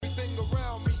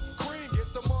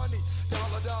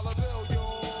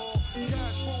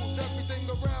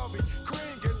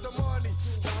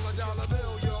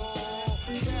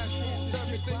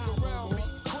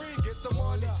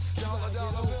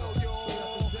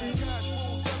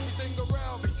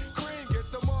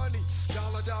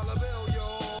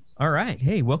All right.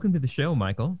 Hey, welcome to the show,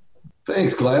 Michael.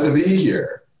 Thanks. Glad to be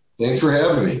here. Thanks for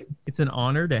having me. It's an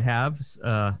honor to have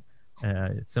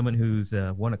someone who's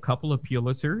won a couple of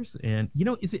Pulitzers. And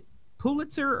is it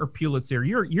Pulitzer or Pulitzer?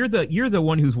 You're the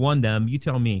one who's won them. You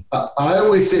tell me. I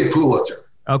always say Pulitzer.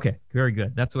 Okay, very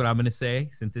good. That's what I'm going to say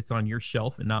since it's on your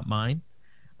shelf and not mine.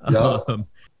 Yeah.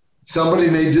 Somebody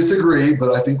may disagree,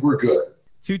 but I think we're good.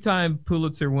 Two-time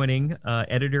Pulitzer-winning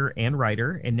editor and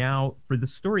writer, and now for the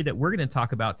story that we're going to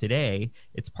talk about today,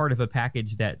 it's part of a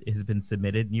package that has been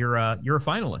submitted. You're a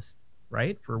finalist,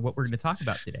 right, for what we're going to talk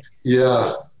about today?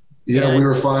 Yeah, and we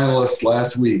were finalists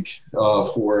last week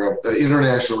for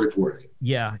international reporting.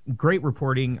 Yeah, great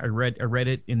reporting. I read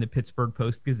it in the Pittsburgh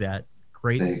Post-Gazette.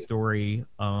 Great story.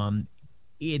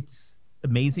 It's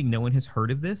amazing. No one has heard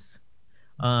of this.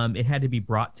 It had to be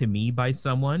brought to me by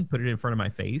someone, put it in front of my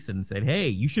face and said, hey,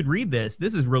 you should read this.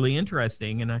 This is really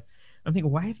interesting. And I'm thinking,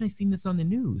 why haven't I seen this on the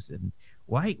news? And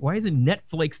why hasn't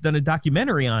Netflix done a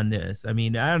documentary on this? I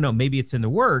mean, I don't know, maybe it's in the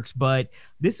works, but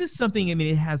this is something, I mean,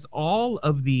 it has all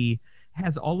of the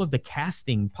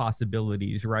casting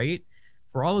possibilities, right?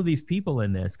 For all of these people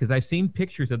in this, because I've seen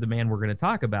pictures of the man we're going to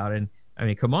talk about. And I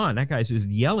mean, come on, that guy's just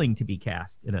yelling to be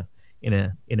cast in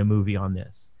a movie on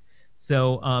this.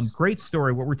 So great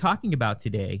story. What we're talking about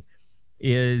today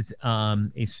is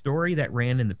a story that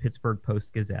ran in the Pittsburgh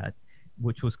Post-Gazette,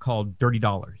 which was called Dirty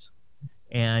Dollars.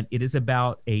 And it is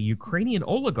about a Ukrainian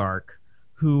oligarch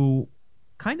who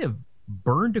kind of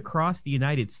burned across the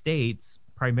United States,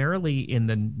 primarily in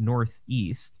the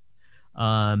Northeast,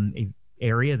 an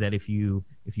area that if you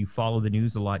follow the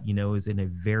news a lot, is in a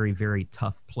very, very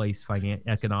tough place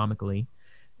economically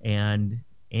and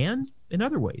in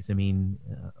other ways. I mean,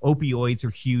 opioids are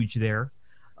huge there.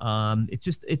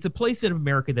 It's a place in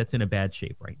America that's in a bad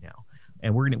shape right now.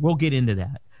 And we'll get into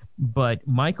that. But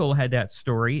Michael had that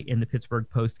story in the Pittsburgh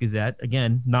Post-Gazette,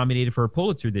 again, nominated for a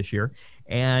Pulitzer this year.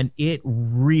 And it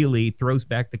really throws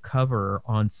back the cover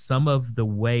on some of the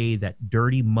way that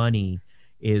dirty money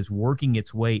is working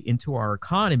its way into our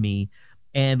economy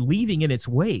and leaving in its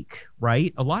wake,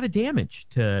 right? A lot of damage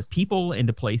to people and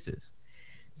to places.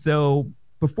 So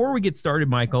before we get started,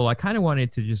 Michael, I kind of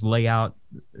wanted to just lay out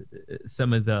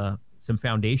some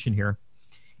foundation here.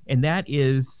 And that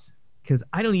is, because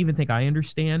I don't even think I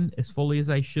understand as fully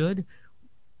as I should,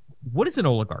 what is an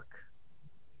oligarch?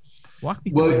 Walk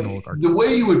me through an oligarch. The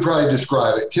way you would probably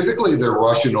describe it, typically they're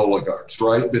Russian oligarchs,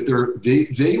 right? But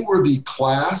they were the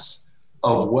class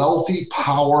of wealthy,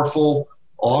 powerful,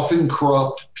 often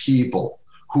corrupt people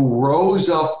who rose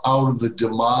up out of the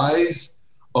demise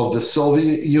of the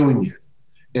Soviet Union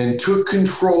and took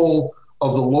control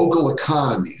of the local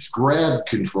economies, grabbed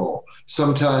control,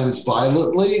 sometimes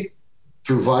violently,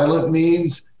 through violent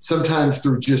means, sometimes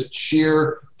through just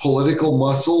sheer political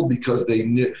muscle, because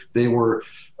they were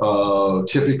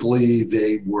typically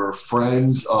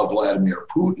friends of Vladimir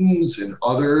Putin's and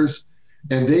others,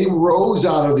 and they rose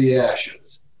out of the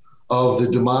ashes of the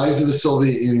demise of the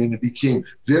Soviet Union and became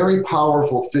very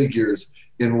powerful figures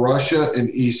in Russia and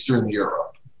Eastern Europe.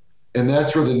 And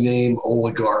that's where the name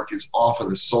oligarch is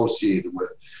often associated with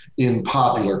in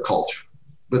popular culture.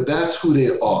 But that's who they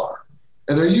are.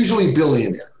 And they're usually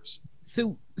billionaires.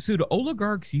 So do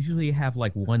oligarchs usually have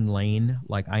like one lane,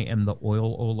 like I am the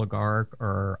oil oligarch,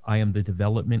 or I am the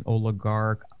development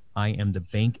oligarch, I am the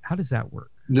bank? How does that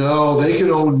work? No, they can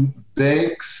own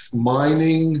banks,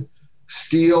 mining,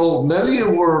 steel. Many of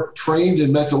them were trained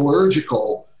in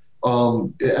metallurgical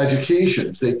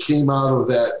educations. They came out of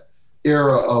that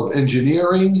era of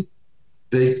engineering.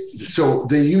 They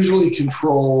usually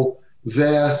control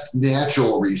vast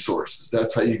natural resources.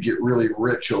 That's how you get really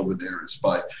rich over there, is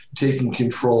by taking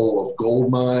control of gold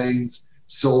mines,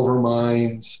 silver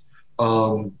mines.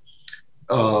 But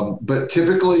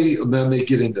typically then they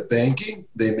get into banking.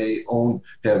 They may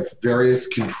have various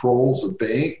controls of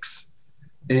banks,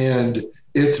 and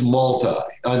it's multi.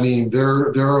 I mean, they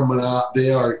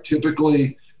are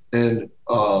typically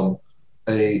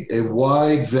a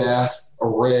wide, vast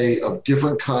array of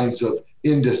different kinds of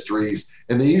industries,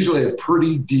 and they usually have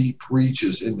pretty deep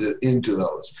reaches into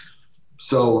those.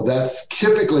 So that's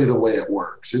typically the way it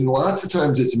works. And lots of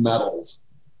times it's metals.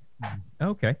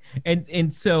 Okay.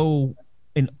 And so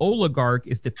an oligarch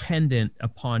is dependent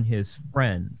upon his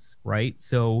friends, right?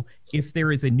 So if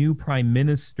there is a new prime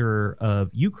minister of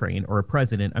Ukraine or a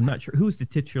president, I'm not sure who's the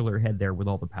titular head there with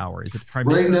all the power. Is it the prime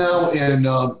minister? Right now, and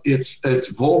it's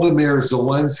Volodymyr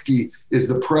Zelensky is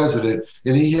the president,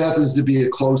 and he happens to be a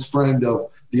close friend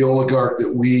of the oligarch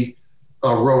that we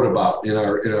wrote about in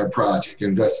our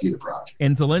investigative project.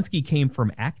 And Zelensky came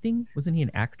from acting? Wasn't he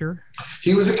an actor?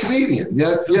 He was a comedian.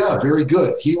 Yes, yeah, very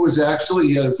good. He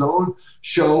had his own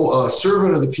show,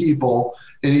 Servant of the People,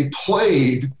 and he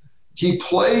played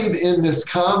in this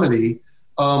comedy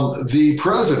the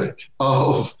president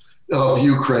of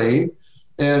Ukraine,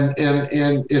 and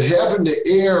it happened to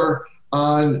air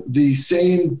on the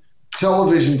same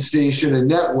television station and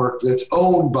network that's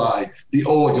owned by the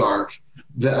oligarch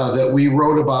that we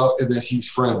wrote about and that he's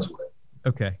friends with.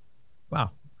 Okay.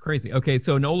 Wow. Crazy. Okay.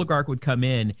 So an oligarch would come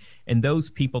in, and those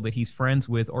people that he's friends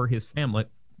with, or his family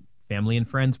and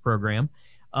friends program,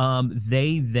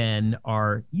 they then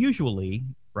are usually,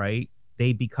 right,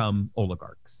 they become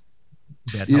oligarchs.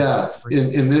 Yeah.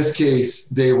 In this case,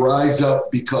 they rise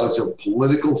up because of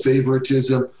political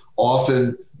favoritism.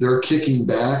 Often they're kicking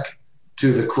back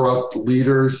to the corrupt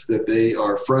leaders that they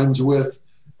are friends with,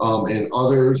 and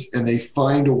others, and they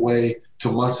find a way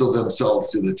to muscle themselves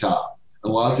to the top.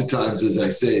 And lots of times, as I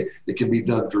say, it can be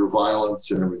done through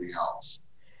violence and everything else.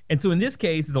 And so in this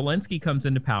case, Zelensky comes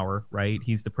into power, right?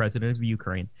 He's the president of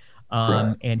Ukraine.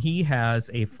 And he has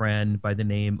a friend by the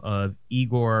name of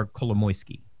Igor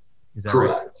Kolomoisky. Is that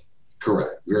correct? Right?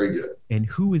 Correct. Very good. And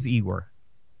who is Igor?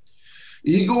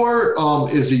 Igor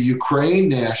is a Ukraine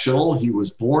national. He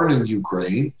was born in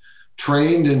Ukraine,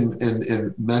 trained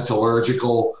in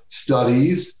metallurgical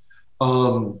studies.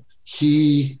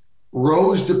 He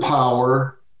rose to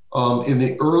power in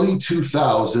the early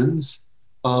 2000s.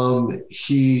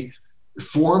 He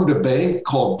formed a bank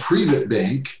called Privat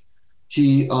Bank.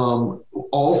 He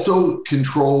also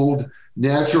controlled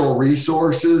natural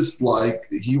resources, like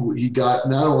he got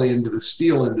not only into the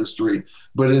steel industry,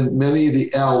 but in many of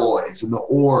the alloys and the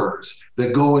ores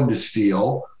that go into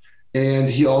steel. And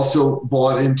he also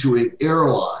bought into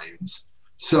airlines.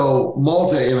 So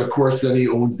and of course, then he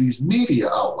owns these media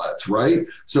outlets, right?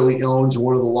 So he owns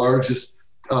one of the largest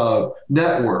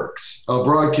networks,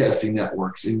 broadcasting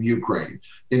networks in Ukraine.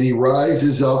 And he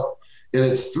rises up, and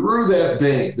it's through that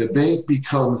bank, the bank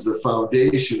becomes the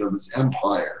foundation of his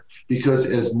empire, because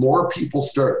as more people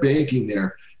start banking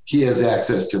there, he has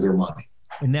access to their money.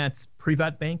 And that's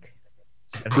Privat Bank?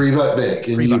 Privat Bank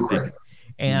in Ukraine. Bank.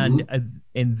 And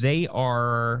and they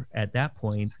are, at that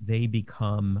point, they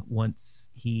become, once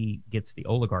he gets the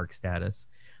oligarch status,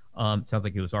 sounds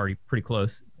like it was already pretty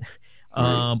close,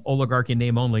 right. Oligarch in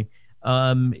name only.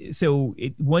 So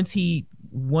once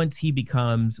Zelensky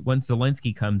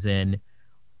comes in,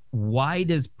 why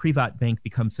does Privat Bank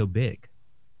become so big?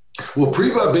 Well,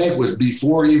 Privat Bank was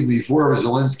before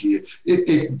Zelensky.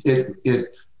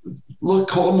 Look,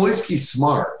 Kolomoisky's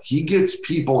smart. He gets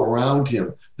people around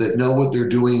him that know what they're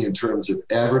doing in terms of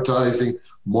advertising,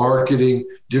 marketing,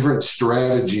 different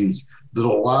strategies that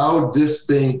allowed this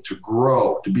bank to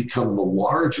grow, to become the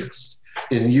largest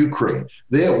in Ukraine.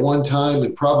 They at one time,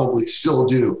 and probably still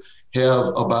do, have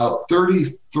about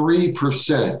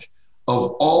 33%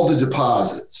 of all the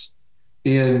deposits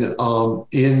in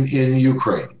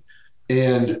Ukraine,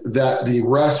 and that the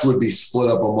rest would be split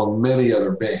up among many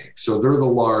other banks. So they're the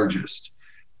largest.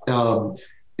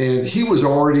 And he was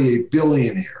already a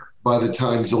billionaire by the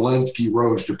time Zelensky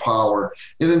rose to power.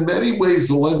 And in many ways,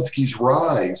 Zelensky's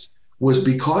rise was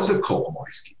because of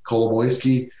Kolomoisky.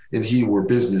 Kolomoisky and he were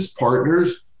business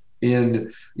partners.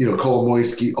 And,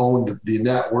 Kolomoisky owned the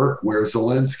network where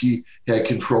Zelensky had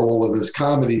control of his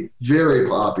very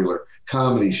popular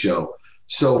comedy show.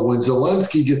 So when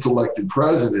Zelensky gets elected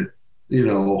president,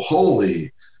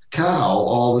 holy cow,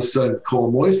 all of a sudden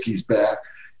Kolomoisky's back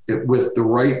with the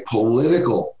right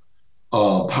political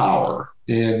power.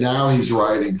 And now he's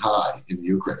riding high in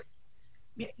Ukraine.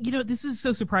 This is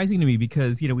so surprising to me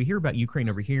because, we hear about Ukraine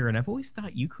over here, and I've always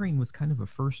thought Ukraine was kind of a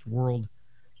first world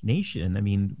nation. I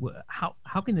mean,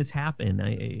 how can this happen?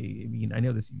 I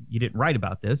know this, you didn't write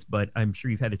about this, but I'm sure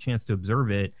you've had a chance to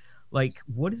observe it. Like,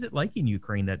 what is it like in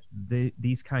Ukraine that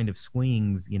these kind of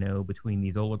swings, between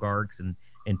these oligarchs and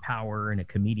power, and a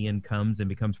comedian comes and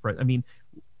becomes president? I mean,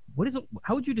 what is it?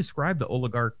 How would you describe the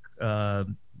oligarch,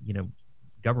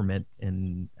 government?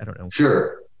 And I don't know.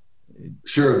 Sure.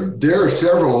 There are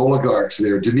several oligarchs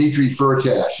there. Dmitry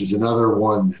Firtash is another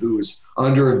one who is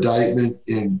under indictment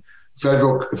in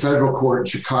federal court in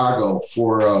Chicago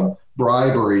for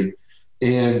bribery,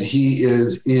 and he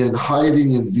is in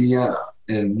hiding in Vienna,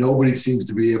 and nobody seems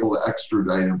to be able to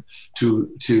extradite him to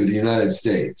the United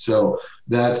States. So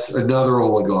that's another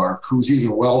oligarch who's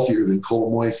even wealthier than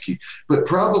Kolomoisky, but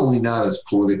probably not as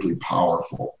politically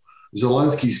powerful.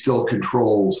 Zelensky still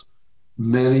controls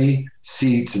many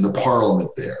seats in the parliament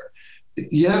there.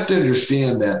 You have to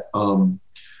understand that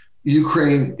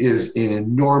Ukraine is an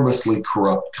enormously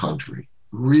corrupt country.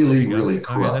 Really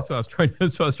corrupt. That's what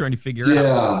I was trying to figure out.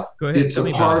 Yeah, Go ahead. It's a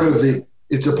part of the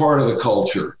It's a part of the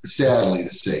culture, sadly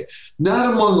to say.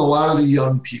 Not among a lot of the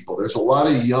young people. There's a lot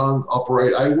of young,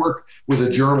 upright. I work with a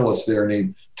journalist there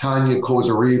named Tanya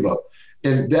Kozareva,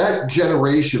 and that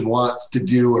generation wants to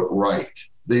do it right.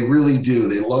 They really do.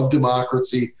 They love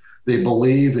democracy. They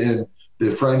believe in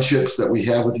the friendships that we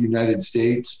have with the United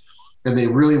States, and they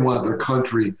really want their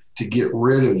country to get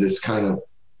rid of this kind of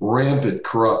rampant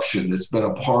corruption that's been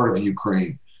a part of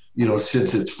Ukraine,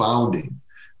 since its founding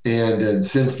and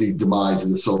since the demise of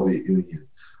the Soviet Union.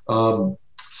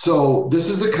 So this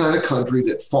is the kind of country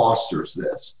that fosters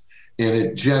this, and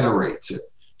it generates it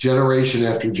generation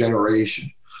after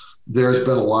generation. There's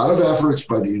been a lot of efforts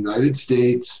by the United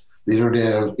States,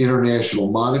 the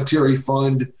International Monetary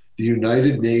Fund, the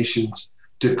United Nations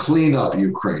to clean up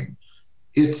Ukraine.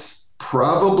 It's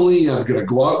probably, I'm going to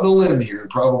go out on a limb here and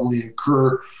probably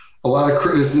incur a lot of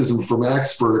criticism from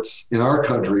experts in our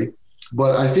country,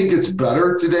 but I think it's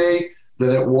better today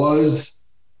than it was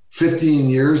 15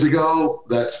 years ago.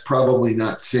 That's probably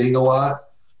not saying a lot,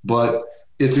 but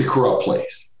it's a corrupt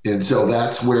place. And so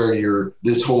that's where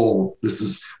this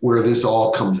is where this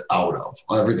all comes out of,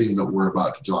 everything that we're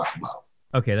about to talk about.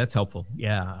 Okay, that's helpful.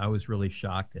 Yeah, I was really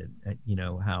shocked at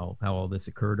how all this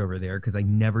occurred over there, because I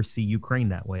never see Ukraine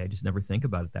that way. I just never think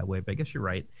about it that way. But I guess you're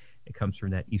right. It comes from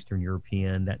that Eastern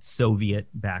European, that Soviet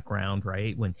background,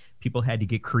 right? When people had to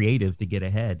get creative to get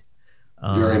ahead.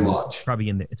 Very much.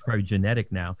 It's probably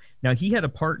genetic now. Now, he had a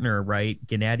partner, right?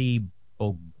 Gennady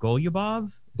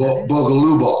Bogolyubov?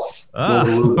 Bogolubov.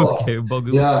 Bogolubov. Okay,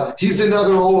 Bogolubov. Yeah, he's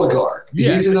another oligarch.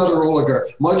 Yeah. He's another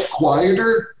oligarch. Much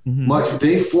quieter. Mm-hmm.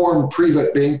 They formed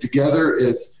Privat Bank together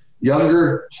as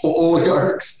younger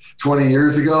oligarchs 20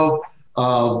 years ago.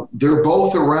 They're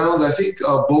both around. I think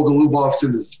Bogolubov's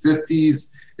in his 50s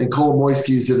and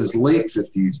Kolomoisky's in his late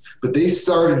 50s. But they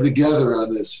started together on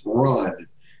this run,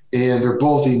 and they're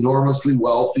both enormously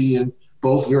wealthy and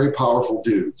both very powerful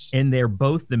dudes. And they're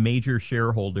both the major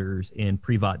shareholders in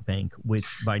Privat Bank, which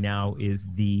by now is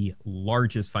the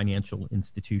largest financial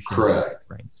institution. Correct.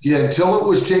 Right. Yeah, until it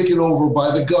was taken over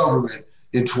by the government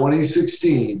in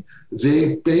 2016,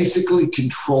 they basically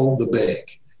controlled the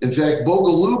bank. In fact,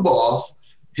 Bogolubov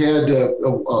had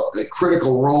a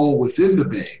critical role within the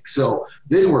bank. So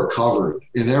they were covered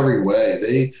in every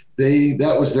way.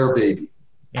 That was their baby.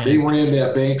 And they ran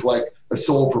that bank like a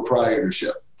sole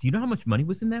proprietorship. Do you know how much money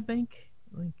was in that bank?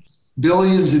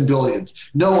 Billions and billions.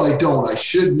 No, I don't. I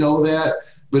should know that,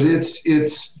 but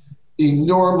it's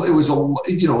enormous.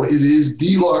 It is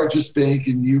the largest bank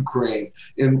in Ukraine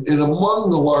and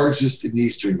among the largest in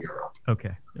Eastern Europe.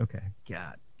 Okay.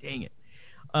 God dang it.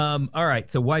 All right.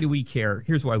 So why do we care?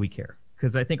 Here's why we care.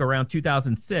 Because I think around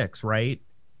 2006, right?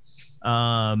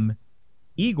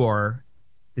 Igor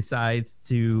decides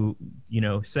to,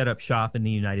 set up shop in the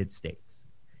United States.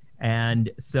 And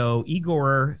so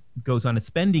Igor goes on a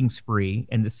spending spree,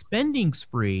 and the spending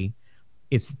spree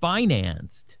is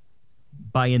financed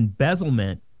by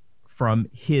embezzlement from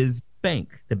his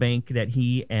bank, the bank that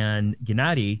he and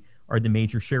Gennady are the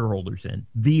major shareholders in,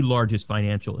 the largest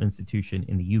financial institution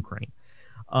in the Ukraine.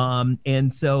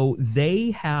 And so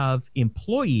they have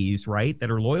employees, right,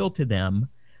 that are loyal to them,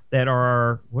 that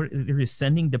they're just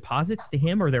sending deposits to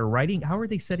him, or they're writing. How are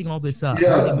they setting all this up?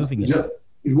 How are they moving it?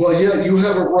 Well, yeah, you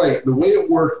have it right. The way it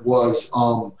worked was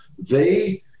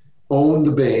they owned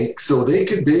the bank, so they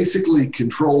could basically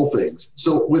control things.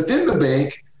 So within the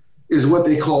bank is what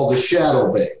they call the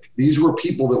shadow bank. These were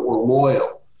people that were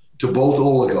loyal to both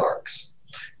oligarchs.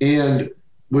 And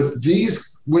with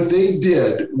these, what they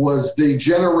did was they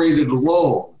generated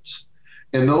loans.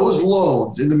 And those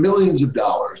loans, in the millions of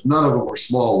dollars, none of them were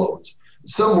small loans.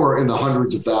 Some were in the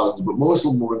hundreds of thousands, but most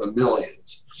of them were in the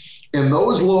millions. And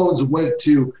those loans went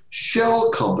to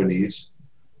shell companies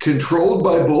controlled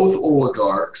by both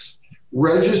oligarchs,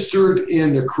 registered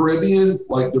in the Caribbean,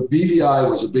 like the BVI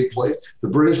was a big place, the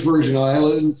British Virgin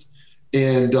Islands,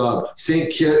 and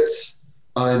St. Kitts,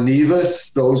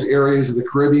 Nevis, those areas of the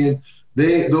Caribbean.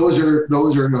 Those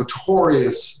are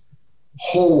notorious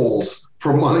holes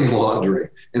for money laundering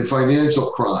and financial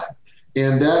crime.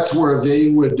 And that's where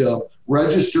they would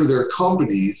register their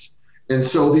companies. And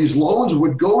so these loans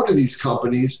would go to these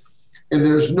companies, and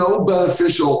there's no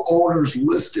beneficial owners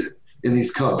listed in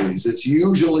these companies. It's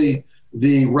usually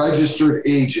the registered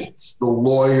agents, the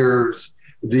lawyers,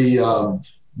 the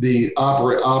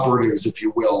operatives, if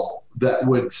you will, that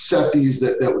would set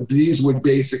these would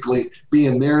basically be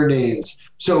in their names.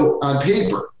 So on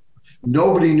paper,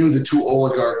 nobody knew the two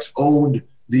oligarchs owned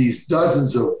these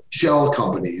dozens of shell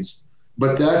companies,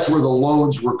 but that's where the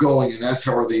loans were going, and that's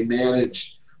how they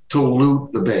managed to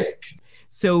loot the bank.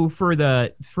 So for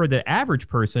the average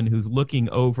person who's looking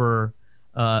over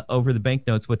over the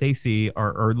banknotes, what they see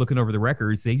are looking over the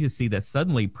records, they just see that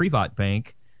suddenly Privat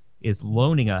Bank is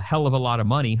loaning a hell of a lot of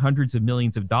money, hundreds of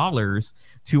millions of dollars,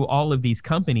 to all of these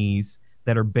companies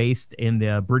that are based in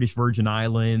the British Virgin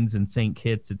Islands and St.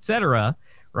 Kitts, et cetera,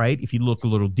 right? If you look a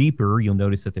little deeper, you'll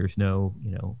notice that there's no,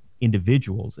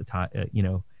 individuals, that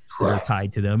are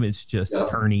tied to them. It's just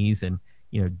attorneys and,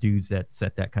 dudes that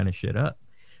set that kind of shit up.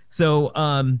 So,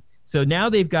 so now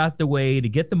they've got the way to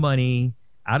get the money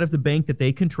out of the bank that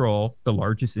they control, the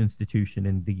largest institution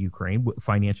in the Ukraine,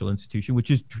 financial institution, which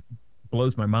is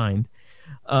blows my mind.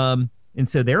 And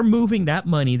so they're moving that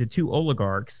money, the two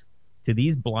oligarchs, to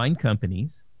these blind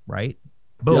companies, right?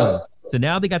 Boom. Yeah. So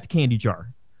now they got the candy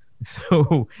jar.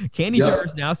 So candy jar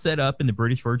is now set up in the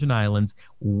British Virgin Islands.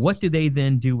 What do they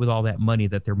then do with all that money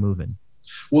that they're moving?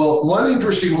 Well, one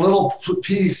interesting little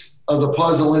piece of the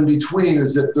puzzle in between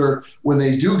is that when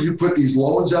they do put these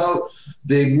loans out,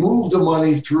 they move the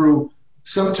money through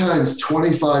sometimes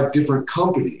 25 different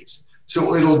companies.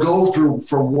 So it'll go through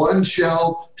from one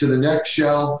shell to the next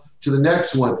shell to the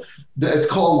next one.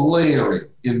 It's called layering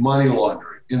in money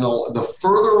laundering. The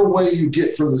further away you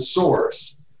get from the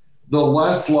source, the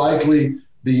less likely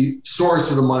the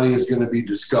source of the money is going to be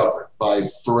discovered by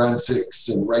forensics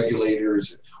and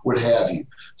regulators, what have you.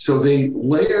 So they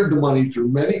layered the money through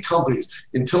many companies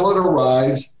until it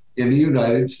arrives in the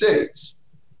United States.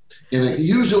 And it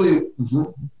usually...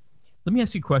 Let me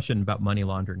ask you a question about money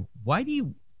laundering. Why do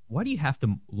you have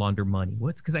to launder money?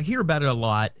 Because I hear about it a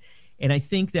lot, and I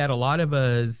think that a lot of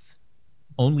us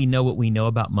only know what we know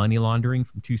about money laundering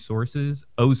from two sources: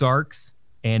 Ozarks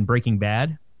and Breaking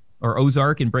Bad, or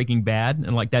Ozark and Breaking Bad,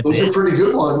 and that's those are pretty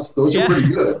good ones. Those are pretty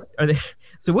good. Are they?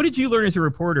 So what did you learn as a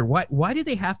reporter? Why do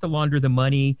they have to launder the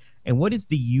money, and what is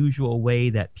the usual way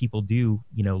that people do,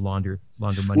 launder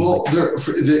money? Well,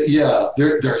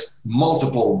 there's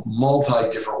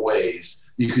multi different ways.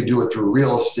 You can do it through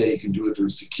real estate, you can do it through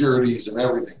securities and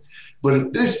everything. But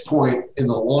at this point in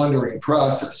the laundering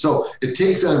process, so it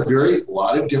takes on a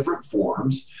lot of different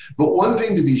forms. But one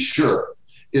thing to be sure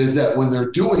is that when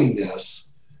they're doing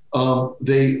this,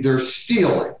 they're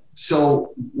stealing.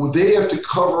 So they have to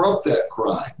cover up that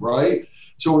crime, right?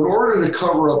 So in order to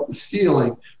cover up the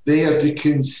stealing, they have to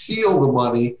conceal the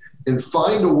money and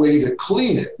find a way to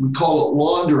clean it. We call it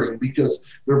laundering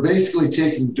because they're basically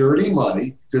taking dirty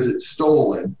money because it's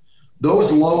stolen.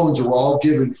 Those loans are all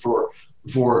given for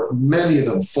many of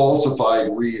them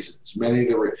falsified reasons. Many of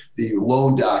the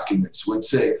loan documents would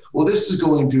say, well, this is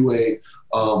going to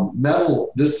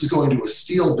this is going to a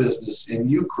steel business in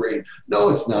Ukraine. No,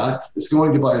 it's not. It's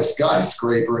going to buy a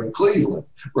skyscraper in Cleveland,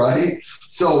 right?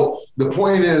 So the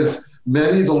point is,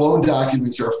 many of the loan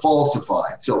documents are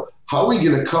falsified. So how are we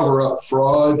going to cover up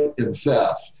fraud and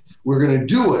theft? We're going to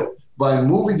do it by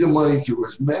moving the money through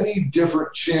as many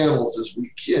different channels as we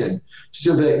can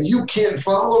so that you can't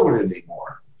follow it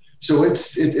anymore. So at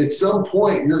some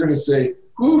point you're going to say,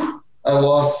 "Whew, I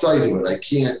lost sight of it.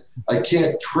 I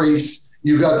can't trace."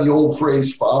 You got the old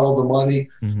phrase, follow the money.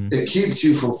 Mm-hmm. It keeps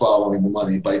you from following the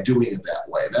money by doing it that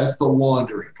way. That's the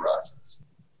laundering process.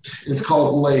 It's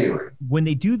called layering. When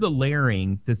they do the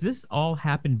layering, does this all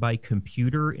happen by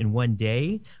computer in one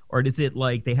day? Or does it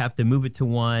they have to move it to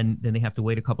one, then they have to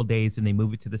wait a couple of days and they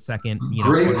move it to the second?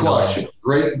 Great question.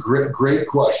 Great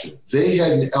question. They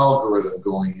had an algorithm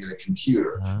going in a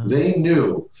computer. They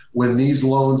knew when these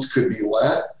loans could be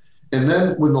let. And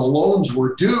then when the loans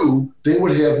were due, they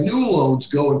would have new loans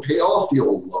go and pay off the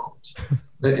old loans.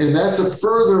 And that's a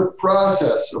further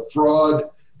process of fraud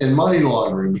and money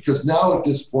laundering, because now at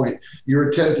this point, you're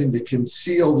attempting to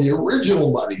conceal the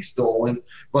original money stolen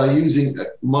by using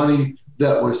money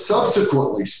that was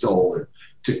subsequently stolen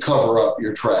to cover up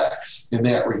your tracks in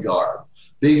that regard.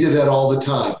 They did that all the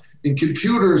time. And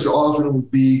computers often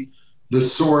would be the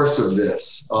source of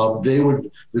this.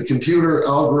 The computer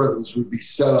algorithms would be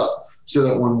set up so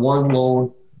that when one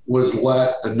loan was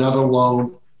let, another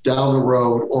loan down the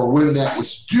road, or when that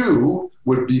was due,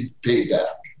 would be paid back.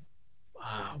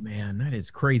 Wow, man, that is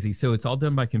crazy. So it's all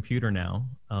done by computer now.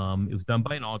 It was done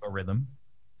by an algorithm.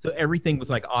 So everything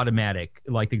was automatic.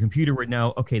 The computer would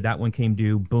know, okay, that one came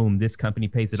due. Boom, this company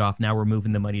pays it off. Now we're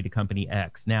moving the money to company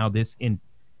X. Now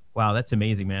wow, that's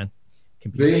amazing, man.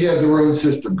 They had their own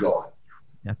system going.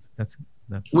 That's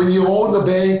when you own the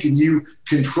bank and you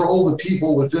control the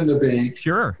people within the bank.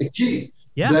 Sure. The key.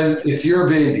 Yeah. Then it's your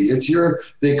baby.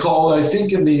 They call it, I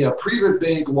think in the Privat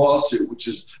Bank lawsuit, which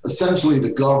is essentially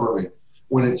the government,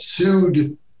 when it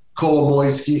sued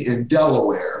Kolomoisky in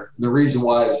Delaware, the reason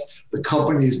why is the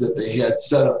companies that they had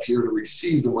set up here to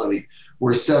receive the money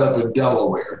were set up in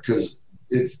Delaware because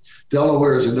it's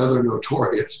Delaware is another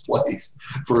notorious place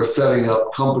for setting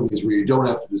up companies where you don't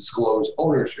have to disclose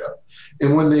ownership.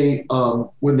 And when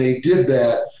they did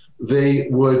that, they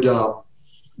would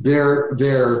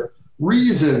their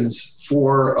reasons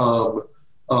for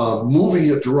moving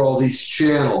it through all these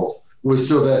channels was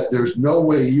so that there's no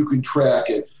way you can track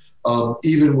it,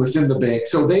 even within the bank.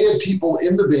 So they had people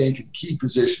in the bank in key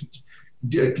positions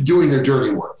doing their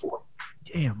dirty work for them.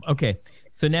 Damn. Okay.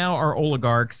 So now our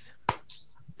oligarchs,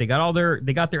 they got their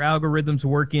algorithms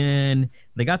working.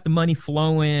 They got the money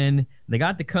flowing. They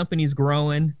got the companies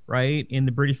growing, right, in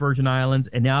the British Virgin Islands.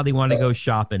 And now they want to go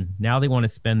shopping. Now they want to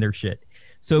spend their shit.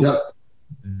 So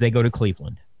they go to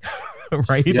Cleveland,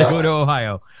 right? They go to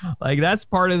Ohio. Like, that's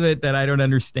part of it that I don't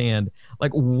understand.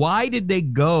 Like, why did they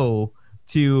go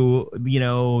to, you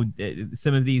know,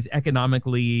 some of these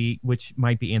economically, which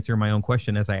might be answering my own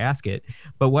question as I ask it,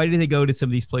 but why did they go to some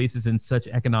of these places in such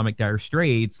economic dire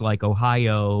straits like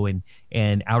Ohio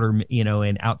and outer, you know,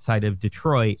 and outside of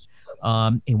Detroit?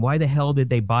 And why the hell did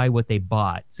they buy what they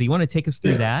bought? So you want to take us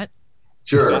through that?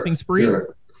 Sure. Shopping spree?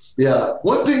 Sure. Yeah.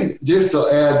 One thing, just to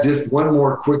add, just one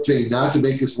more quick thing, not to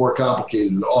make this more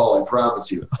complicated at all, I promise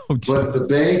you. But the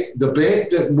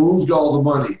bank that moved all the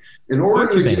money, in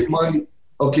order to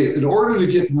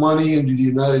get money into the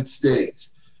United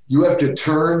States, you have to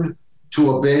turn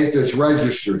to a bank that's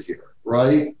registered here,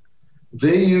 right?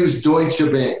 They use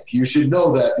Deutsche Bank. You should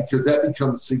know that, because that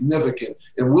becomes significant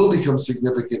and will become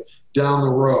significant down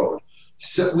the road.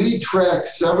 So we track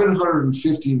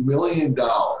 $750 million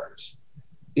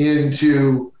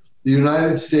into the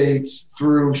United States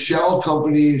through shell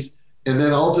companies and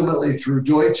then ultimately through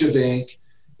Deutsche Bank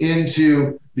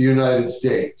into the United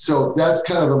States. So that's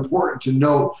kind of important to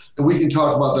note, and we can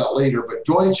talk about that later. But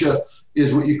Deutsche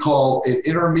is what you call an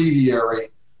intermediary.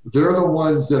 They're the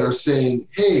ones that are saying,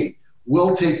 hey,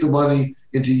 we'll take the money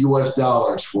into US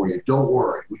dollars for you. Don't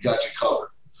worry, we got you covered.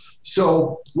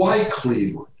 So why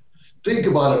Cleveland? Think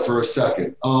about it for a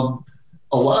second. A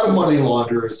lot of money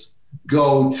launderers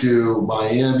go to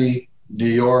Miami, New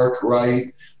York,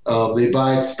 right? They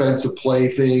buy expensive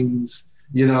playthings,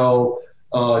 you know,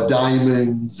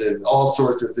 diamonds and all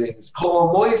sorts of things.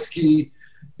 Kolomoisky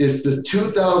is the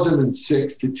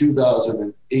 2006 to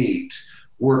 2008.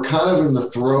 We're kind of in the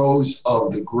throes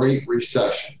of the Great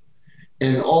Recession.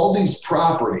 And all these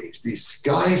properties, these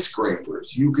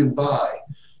skyscrapers you can buy,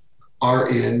 are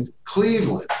in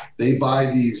Cleveland. They buy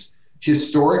these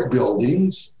historic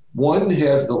buildings. One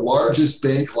has the largest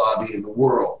bank lobby in the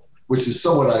world, which is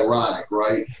somewhat ironic,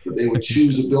 right? That they would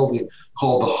choose a building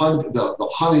called the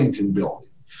Huntington Building.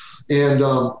 And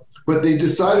but they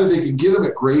decided they could get them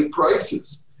at great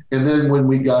prices. And then when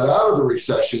we got out of the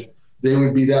recession, they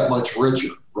would be that much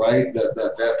richer, right?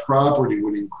 That property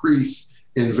would increase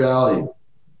in value.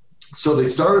 So they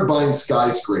started buying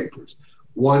skyscrapers.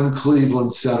 One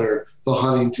Cleveland Center, the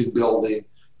Huntington Building,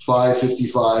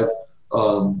 555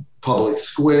 Public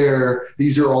Square.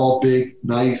 These are all big,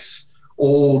 nice,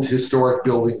 old historic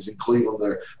buildings in Cleveland.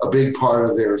 They're a big part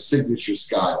of their signature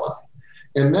skyline.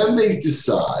 And then they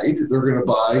decide they're going to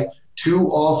buy 2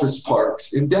 office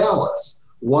parks in Dallas.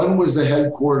 One was the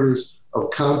headquarters of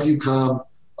CompuCom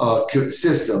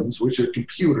Systems, which are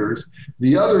computers.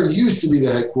 The other used to be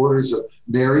the headquarters of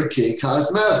Mary Kay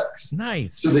Cosmetics.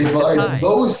 Nice. So they buy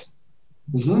those.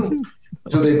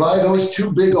 So they buy those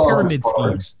 2 big office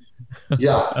parks.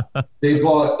 Yeah. They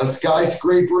bought a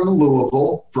skyscraper in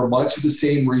Louisville for much of the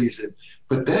same reason.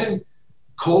 But then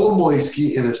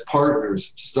Kolomoisky and his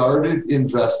partners started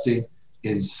investing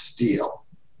in steel.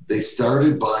 They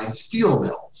started buying steel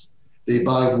mills. They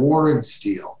buy Warren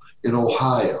Steel in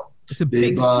Ohio. It's a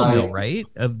big steel mill, right?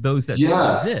 Of those that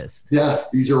exist. Yes.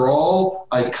 These are all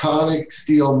iconic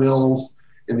steel mills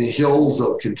in the hills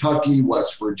of Kentucky,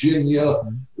 West Virginia.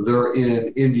 Mm-hmm. They're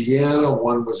in Indiana.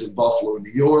 One was in Buffalo,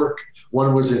 New York.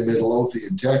 One was in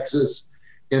Midlothian, Texas.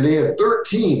 And they had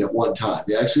 13 at one time.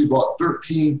 They actually bought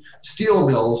 13 steel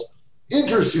mills.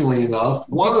 Interestingly enough,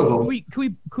 one of them.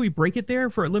 Can we break it there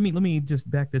for? Let me just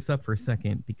back this up for a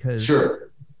second, because. Sure.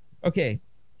 Okay,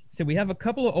 so we have a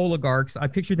couple of oligarchs. I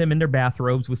picture them in their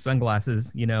bathrobes with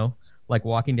sunglasses, you know, like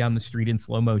walking down the street in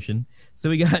slow motion. So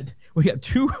we got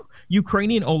 2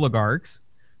 Ukrainian oligarchs.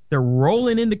 They're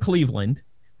rolling into Cleveland.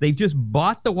 They've just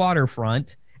bought the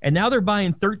waterfront, and now they're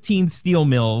buying 13 steel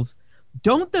mills.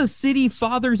 Don't the city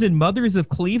fathers and mothers of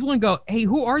Cleveland go, hey,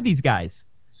 who are these guys?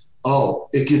 Oh,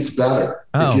 it gets better.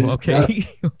 Okay.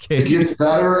 It gets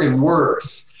better and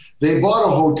worse. They bought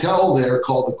a hotel there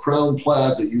called the Crown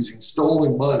Plaza using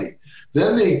stolen money.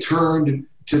 Then they turned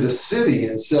to the city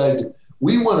and said,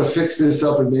 we want to fix this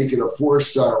up and make it a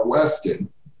 4-star Westin.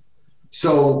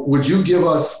 So would you give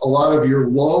us a lot of your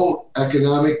low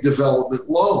economic development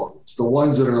loans, the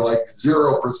ones that are like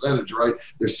 0%, right?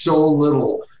 There's so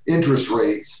little interest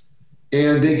rates,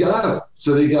 and they got them.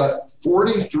 So they got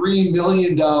 $43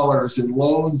 million in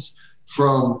loans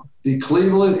from the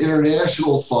Cleveland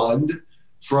International Fund,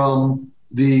 from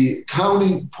the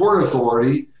County Port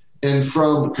Authority, and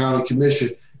from the County Commission,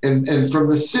 and from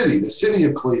the city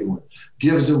of Cleveland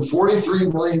gives them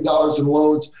 $43 million in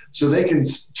loans so they can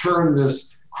turn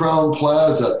this Crown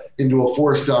Plaza into a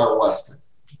 4-star Westin.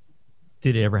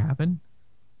 Did it ever happen?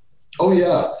 Oh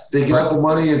yeah, they got the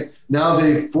money, and now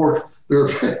they've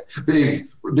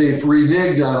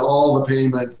reneged on all the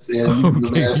payments, and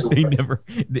they never.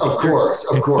 Of course,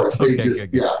 they okay.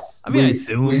 Yes. I mean, I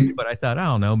assumed, but I thought, I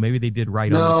don't know, maybe they did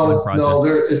right on the project. No,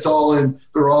 it's all in.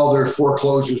 There's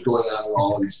foreclosures going on in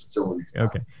all of these facilities now.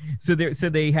 Okay, so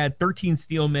they had 13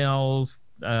 steel mills,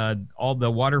 all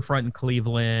the waterfront in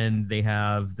Cleveland. They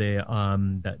have the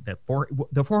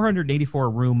 484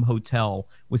 room hotel.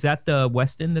 Was that the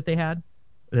Westin that they had?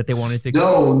 That they wanted to?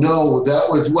 No, that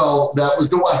was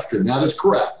the Westin. That is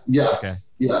correct. Yes, okay.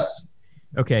 Yes.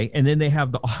 Okay, and then they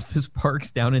have the office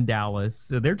parks down in Dallas.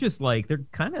 So they're just like, they're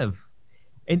kind of,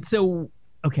 and so,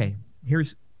 okay,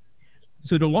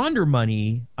 so to launder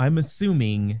money, I'm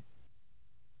assuming,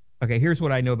 okay, here's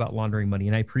what I know about laundering money,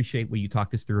 and I appreciate what you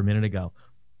talked us through a minute ago,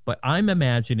 but I'm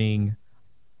imagining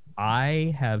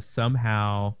I have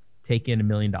somehow taken $1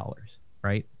 million,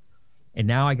 right? And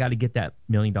now I got to get that $1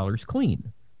 million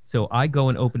clean. So I go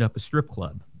and open up a strip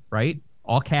club, right?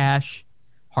 All cash,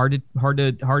 hard to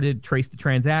trace the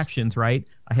transactions, right?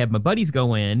 I have my buddies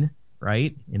go in,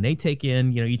 right? And they take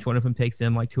in, each one of them takes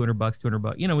in like $200,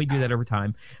 $200. We do that over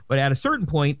time. But at a certain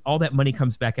point, all that money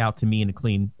comes back out to me in a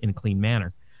clean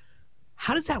manner.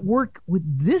 How does that work with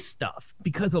this stuff?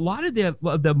 Because a lot of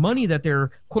the money that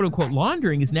they're quote unquote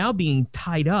laundering is now being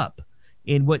tied up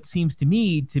in what seems to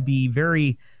me to be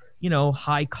very,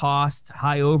 high cost,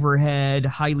 high overhead,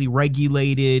 highly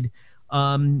regulated.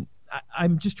 I'm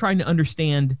just trying to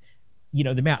understand,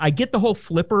 the math. I get the whole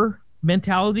flipper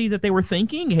mentality that they were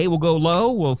thinking. Hey, we'll go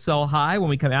low, we'll sell high when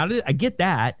we come out of it. I get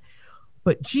that.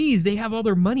 But geez, they have all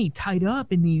their money tied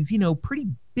up in these, pretty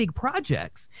big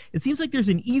projects. It seems like there's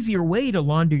an easier way to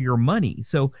launder your money.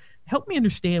 So help me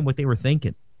understand what they were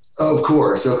thinking. Of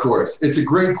course. It's a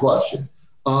great question.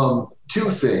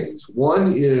 Two things.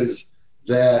 One is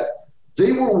that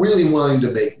they were really wanting to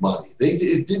make money. Clean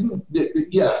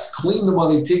the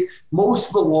money. Most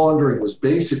of the laundering was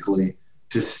basically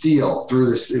to steal through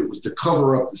this. It was to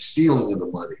cover up the stealing of the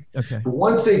money. Okay. But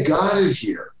once they got it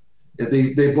here,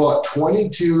 they bought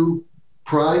 22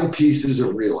 prime pieces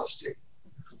of real estate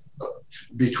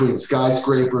between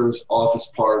skyscrapers,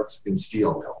 office parks, and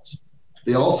steel mills.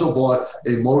 They also bought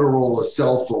a Motorola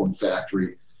cell phone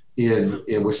factory in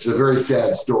which is a very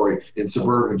sad story, in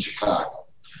suburban Chicago.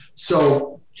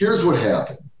 So here's what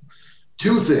happened.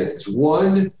 Two things.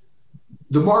 One,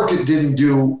 the market didn't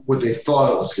do what they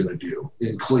thought it was going to do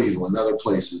in Cleveland and other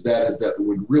places. That is, that it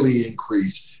would really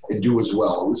increase and do as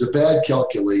well. It was a bad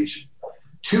calculation.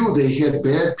 Two, they had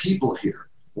bad people here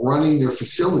running their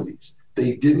facilities.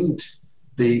 They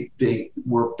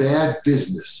were bad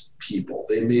business people.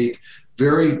 They made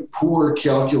very poor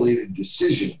calculated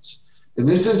decisions. And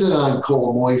this isn't on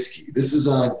Kolomoisky. This is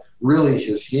on really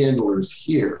his handlers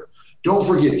here. Don't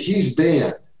forget, he's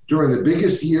banned during the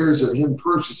biggest years of him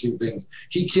purchasing things.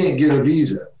 He can't get a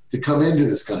visa to come into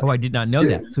this country. Oh, I did not know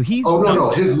that. So he's... Oh, no.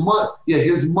 His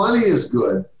money is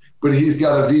good, but he's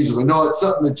got a visa. But no, it's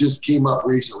something that just came up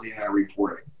recently in our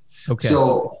reporting. Okay.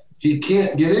 So he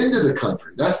can't get into the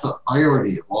country. That's the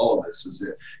irony of all of this, is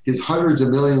that his hundreds of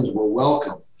millions were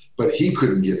welcome, but he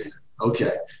couldn't get in.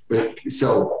 Okay, but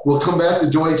so we'll come back to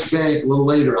Deutsche Bank a little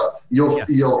later.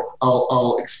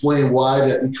 I'll explain why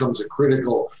that becomes a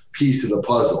critical piece of the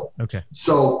puzzle. Okay.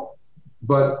 So,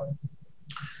 but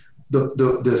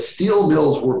the steel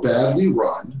mills were badly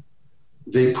run.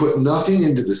 They put nothing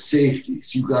into the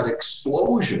safeties. You got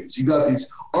explosions. You got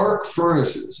these arc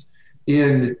furnaces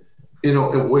in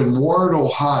Warren,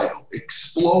 Ohio,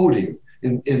 exploding,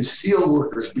 and steel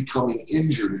workers becoming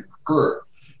injured and hurt.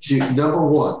 See, number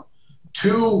one.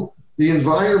 Two, the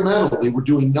environmental. They were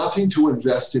doing nothing to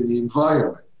invest in the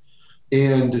environment.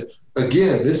 And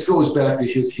again, this goes back to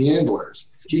his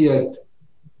handlers. He had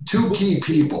two key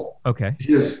people,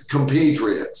 his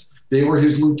compatriots. They were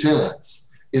his lieutenants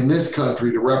in this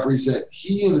country to represent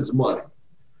he and his money.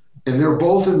 And they're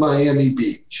both in Miami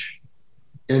Beach.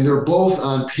 And they're both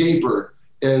on paper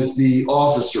as the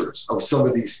officers of some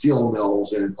of these steel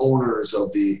mills and owners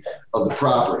of the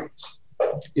properties.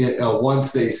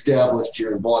 Once they established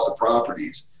here and bought the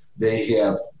properties, they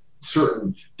have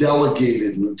certain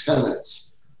delegated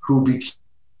lieutenants who became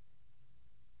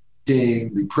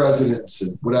the presidents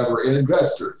and whatever, and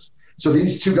investors. So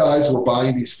these two guys were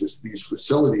buying these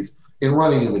facilities and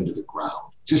running them into the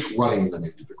ground, just running them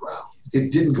into the ground.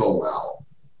 It didn't go well.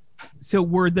 So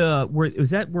was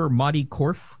that where Marty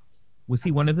Korf, was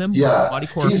he one of them? Yeah,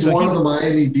 he's so one of the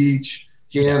Miami Beach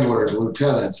handlers,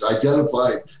 lieutenants,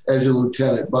 identified as a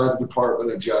lieutenant by the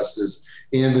Department of Justice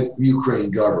and the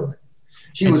Ukraine government.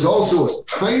 He was also a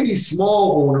tiny,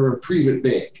 small owner of Privat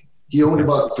Bank. He owned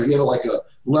he had like a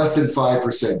less than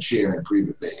 5% share in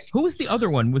Privat Bank. Who was the other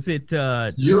one? Was it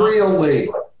Uriel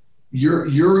Labor?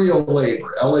 Uriel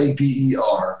Labor,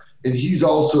 Laber. And these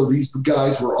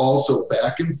guys were also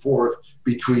back and forth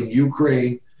between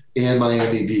Ukraine and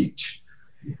Miami Beach,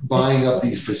 buying up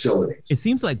these facilities. It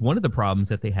seems like one of the problems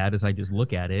that they had, as I just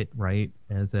look at it, right,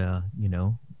 as a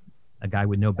guy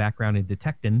with no background in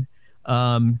detecting,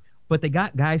 but they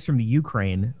got guys from the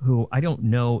Ukraine who I don't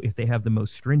know if they have the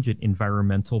most stringent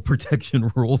environmental protection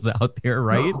rules out there,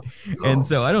 right? No. And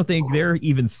so I don't think they're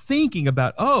even thinking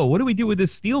about, what do we do with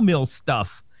this steel mill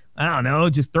stuff? I don't know,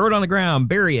 just throw it on the ground,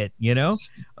 bury it,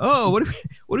 Oh, what do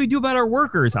we do about our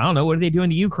workers? I don't know. What are they doing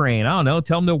to Ukraine? I don't know.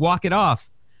 Tell them to walk it off.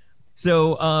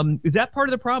 So is that part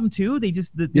of the problem too? They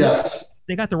just yes.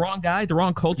 They got the wrong guy, the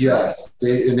wrong culture. Yes,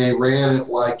 they ran it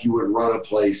like you would run a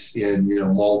place in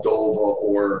Moldova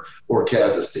or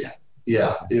Kazakhstan.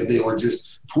 Yeah, they were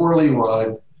just poorly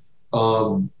run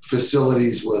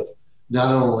facilities with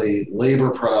not only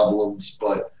labor problems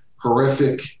but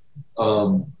horrific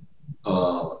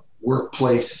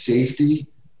workplace safety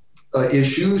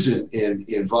issues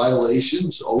and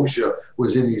violations. OSHA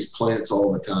was in these plants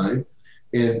all the time.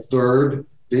 And third,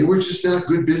 they were just not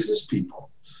good business people.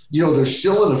 They're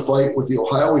still in a fight with the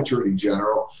Ohio Attorney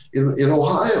General in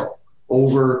Ohio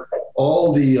over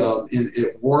all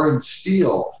at Warren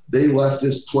Steel. They left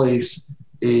this place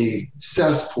a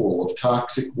cesspool of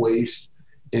toxic waste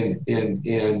and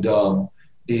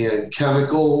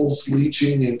chemicals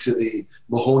leaching into the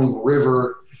Mahoning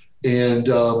River. And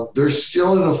they're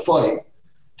still in a fight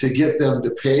to get them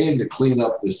to pay and to clean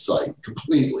up this site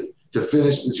completely, to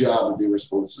finish the job that they were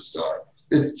supposed to start.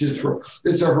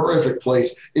 It's a horrific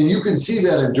place. And you can see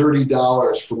that in dirty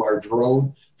dollars from our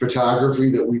drone photography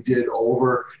that we did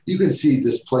over. You can see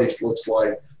this place looks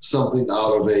like something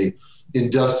out of a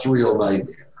industrial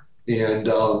nightmare. And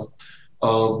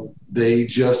they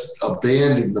just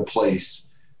abandoned the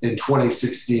place in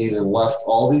 2016 and left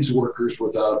all these workers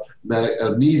without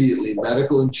immediately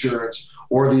medical insurance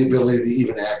or the ability to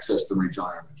even access the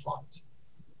retirement funds.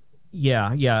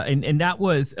 Yeah. And that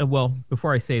was,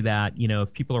 before I say that,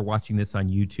 if people are watching this on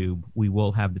YouTube, we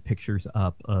will have the pictures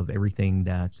up of everything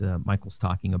that Michael's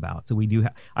talking about. So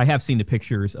I have seen the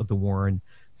pictures of the Warren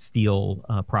Steel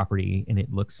property, and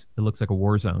it looks like a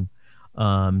war zone.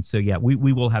 So yeah, we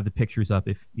will have the pictures up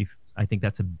if I think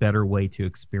that's a better way to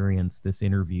experience this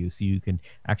interview, so you can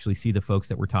actually see the folks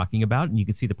that we're talking about and you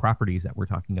can see the properties that we're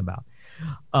talking about.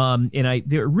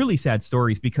 They're really sad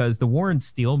stories because the Warren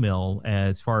Steel Mill,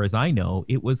 as far as I know,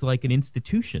 it was like an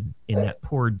institution in that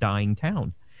poor dying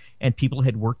town, and people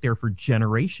had worked there for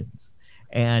generations.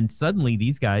 And suddenly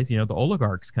these guys, the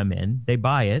oligarchs come in, they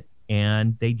buy it,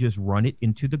 and they just run it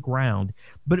into the ground.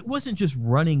 But it wasn't just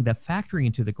running the factory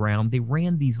into the ground. They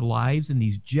ran these lives and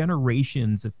these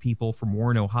generations of people from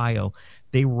Warren, Ohio.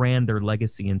 They ran their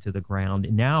legacy into the ground.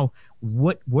 And now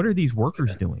what are these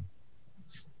workers doing?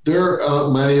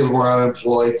 Many of them are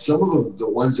unemployed. Some of them, the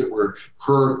ones that were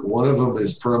hurt, one of them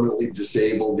is permanently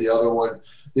disabled. The other one,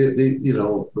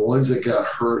 the ones that got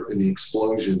hurt in the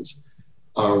explosions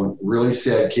are really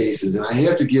sad cases. And I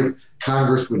have to give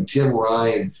Congressman Tim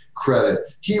Ryan credit.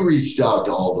 He reached out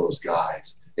to all those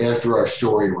guys after our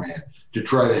story ran to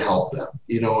try to help them,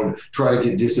 and try to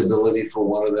get disability for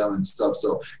one of them and stuff.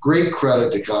 So great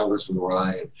credit to Congressman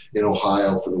Ryan in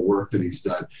Ohio for the work that he's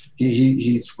done.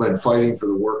 He's been fighting for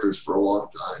the workers for a long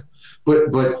time.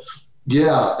 But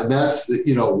yeah, and that's,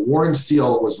 Warren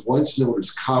Steel was once known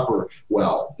as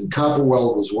Copperwell. And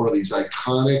Copperwell was one of these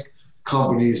iconic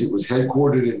companies. It was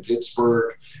headquartered in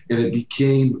Pittsburgh, and it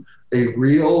became a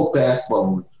real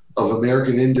backbone of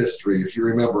American industry. If you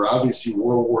remember, obviously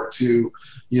World War II,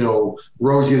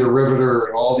 Rosie the Riveter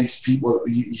and all these people,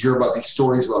 you hear about these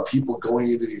stories about people going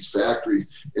into these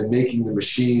factories and making the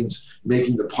machines,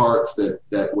 making the parts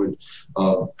that would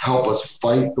help us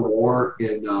fight the war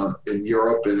in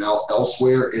Europe and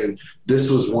elsewhere. And this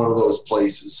was one of those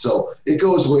places. So it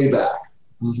goes way back.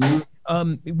 Mm-hmm.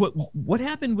 What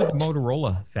happened with the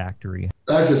Motorola factory?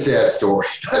 That's a sad story.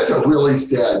 That's a really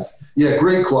sad. Yeah,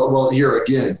 great quote. Well, here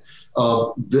again,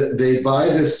 they buy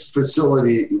this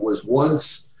facility. It was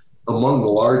once among the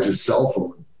largest cell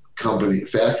phone company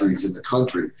factories in the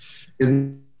country.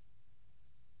 And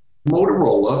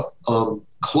Motorola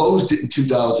closed it in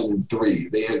 2003.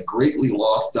 They had greatly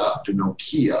lost out to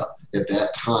Nokia at that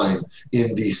time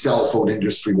in the cell phone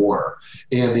industry war,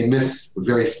 and they missed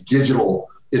various digital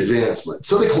advancement.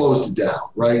 So they closed it down,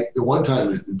 right? At one time,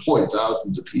 it employed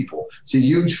thousands of people. It's a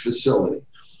huge facility.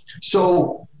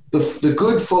 So the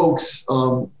good folks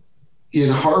in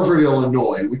Harvard,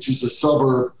 Illinois, which is a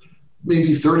suburb,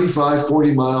 maybe 35,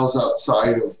 40 miles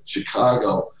outside of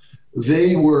Chicago,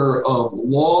 they were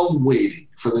long waiting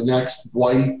for the next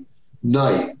white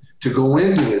knight to go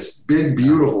into this big,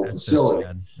 beautiful facility,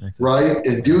 right,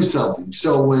 and do something.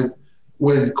 So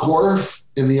when Korf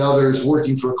and the others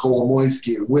working for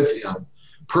Kolomoisky and with him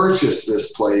purchased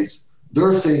this place,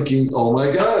 they're thinking, oh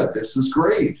my God, this is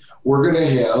great. We're going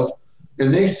to have,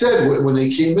 and they said when they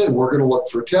came in, we're going to look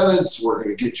for tenants. We're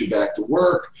going to get you back to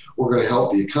work. We're going to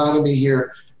help the economy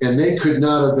here. And they could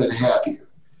not have been happier.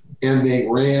 And they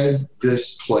ran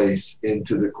this place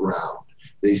into the ground.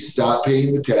 They stopped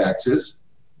paying the taxes.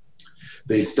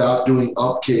 They stopped doing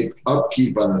upkeep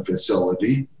on the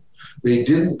facility. They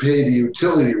didn't pay the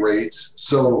utility rates.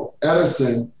 So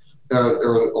Edison,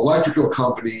 or electrical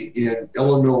company in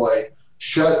Illinois,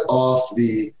 shut off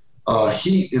the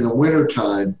heat in the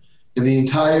wintertime, and the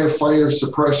entire fire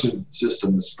suppression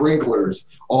system, the sprinklers,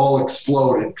 all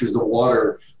exploded because the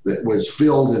water that was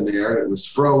filled in there, it was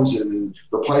frozen, and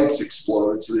the pipes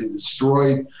exploded. So they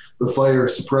destroyed the fire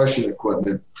suppression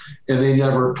equipment, and they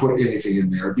never put anything in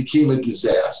there. It became a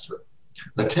disaster.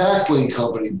 A tax lien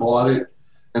company bought it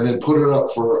and then put it up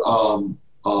for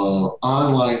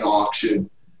online auction.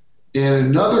 And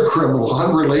another criminal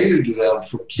unrelated to them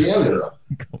from Canada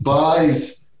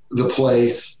buys the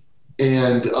place,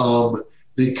 and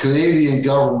the Canadian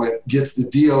government gets the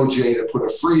DOJ to put a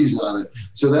freeze on it.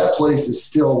 So that place is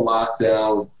still locked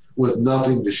down with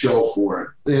nothing to show for it.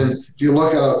 And if you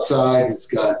look outside, it's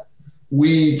got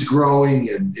weeds growing,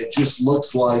 and it just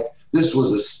looks like this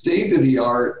was a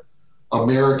state-of-the-art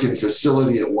American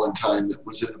facility at one time that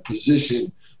was in a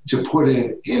position to put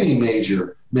in any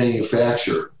major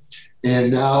manufacturer.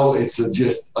 And now it's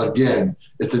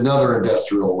it's another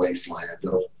industrial wasteland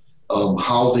of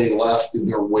how they left in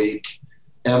their wake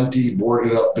empty,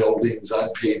 boarded up buildings,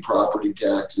 unpaid property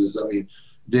taxes. I mean,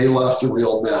 they left a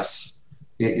real mess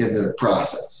in the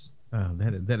process. Oh,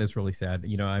 that is really sad.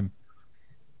 You know, I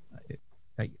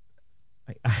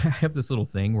have this little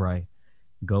thing where I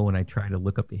go and I try to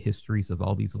look up the histories of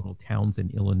all these little towns in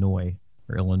Illinois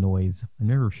or Illinois. I'm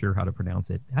never sure how to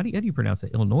pronounce it. How do you pronounce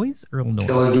it? Illinois or Illinois?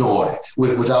 Illinois,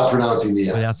 without pronouncing the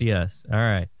S. Without the S. All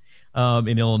right.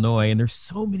 In Illinois, and there's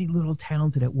so many little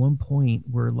towns that at one point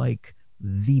were like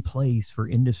the place for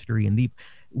industry, and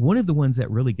one of the ones that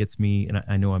really gets me, and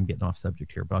I know I'm getting off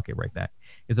subject here, but I'll get right back,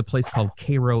 is a place called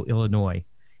Cairo, Illinois.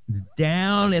 It's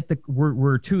down at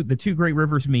where the two great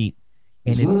rivers meet,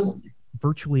 and it's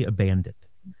virtually abandoned.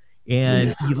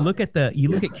 And you look at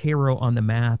Cairo on the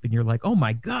map, and you're like, oh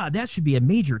my God, that should be a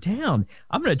major town.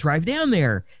 I'm going to drive down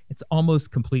there. It's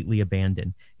almost completely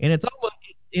abandoned, and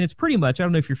it's pretty much, I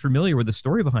don't know if you're familiar with the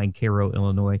story behind Cairo,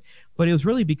 Illinois, but it was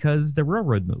really because the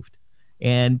railroad moved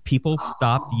and people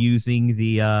stopped using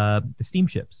the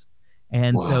steamships.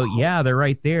 And so, they're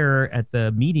right there at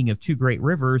the meeting of two great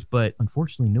rivers, but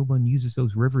unfortunately no one uses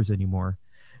those rivers anymore,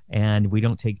 and we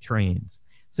don't take trains.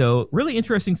 So really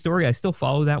interesting story. I still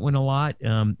follow that one a lot.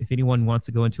 If anyone wants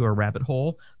to go into a rabbit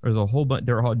hole,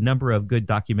 there are a number of good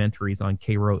documentaries on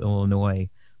Cairo, Illinois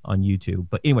on YouTube.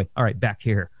 But anyway, all right, back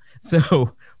here.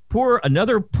 So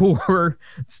another poor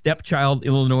stepchild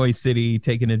Illinois city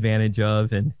taken advantage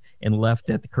of and left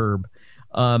at the curb.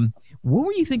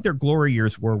 What do you think their glory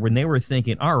years were when they were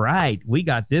thinking, all right, we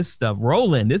got this stuff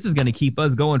rolling. This is going to keep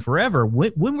us going forever.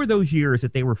 When were those years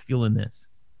that they were feeling this?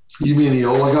 You mean the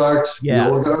oligarchs? Yeah. The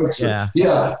oligarchs?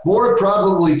 Yeah. More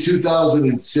probably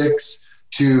 2006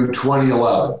 to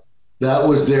 2011. That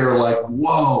was their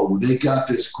whoa, they got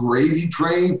this gravy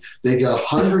train. They got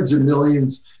hundreds of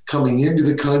millions coming into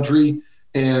the country,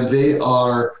 and they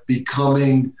are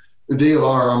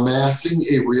amassing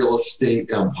a real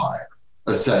estate empire,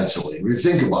 essentially. When you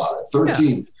think about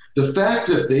it, the fact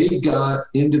that they got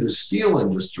into the steel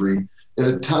industry at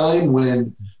a time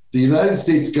when the United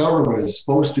States government is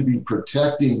supposed to be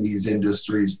protecting these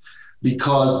industries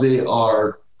because they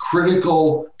are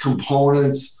critical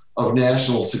components of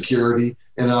national security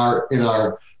in our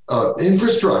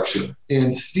infrastructure.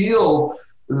 And steel,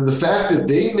 the fact that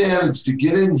they managed to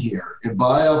get in here and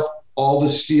buy up all the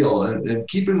steel, and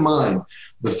keep in mind,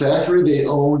 the factory they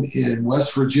own in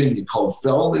West Virginia called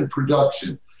Feldman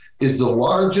Production is the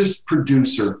largest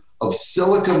producer of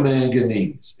silica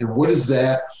manganese. And what is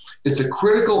that? It's a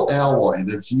critical alloy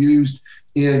that's used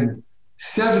in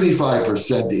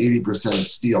 75% to 80% of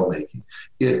steel making.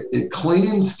 It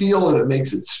cleans steel and it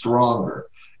makes it stronger.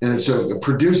 And it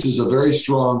produces a very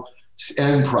strong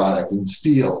end product in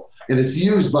steel. And it's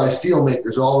used by steel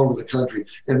makers all over the country.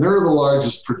 And they're the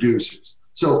largest producers.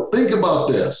 So think about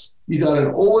this. You got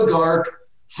an oligarch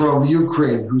from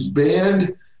Ukraine who's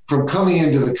banned from coming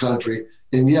into the country,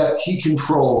 and yet he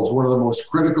controls one of the most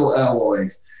critical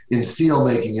alloys in steel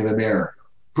making in America.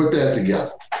 Put that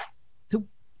together. So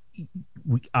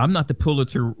I'm not the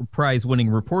Pulitzer Prize winning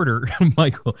reporter,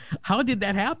 Michael. How did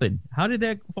that happen? How did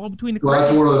that fall between the cracks? Well,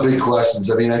 that's one of the big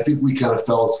questions. I mean, I think we kind of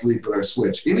fell asleep at our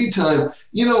switch. Anytime,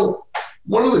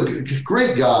 one of the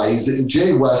great guys,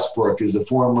 Jay Westbrook, is a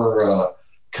former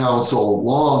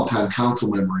longtime council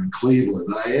member in Cleveland.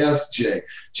 And I asked Jay,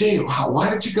 how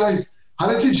did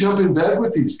you jump in bed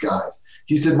with these guys?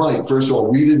 He said, Mike, first of all,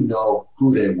 we didn't know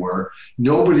who they were.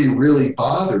 Nobody really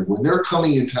bothered. When they're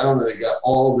coming in town and they got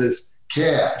all this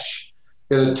cash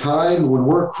at a time when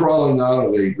we're crawling out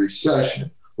of a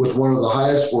recession with one of the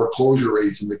highest foreclosure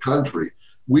rates in the country,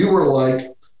 we were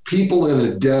like people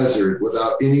in a desert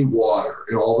without any water.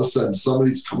 And all of a sudden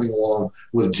somebody's coming along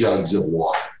with jugs of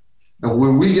water. And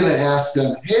were we going to ask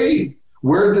them, hey,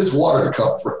 where did this water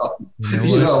come from?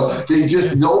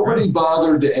 Nobody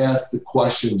bothered to ask the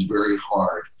questions very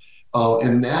hard.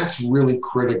 And that's really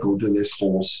critical to this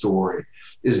whole story,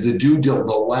 is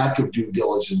the lack of due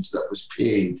diligence that was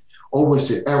paid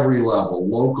almost at every level,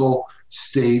 local,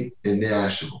 state, and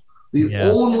national. The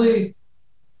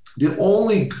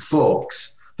only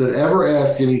folks that ever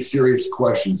asked any serious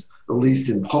questions, at least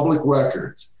in public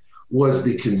records, was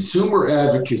the Consumer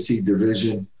Advocacy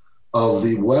Division of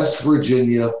the West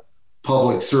Virginia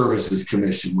Public Services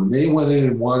Commission. When they went in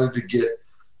and wanted to get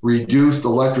reduced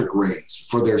electric rates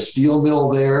for their steel mill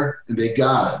there, and they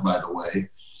got it, by the way,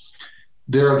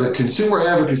 the Consumer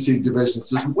Advocacy Division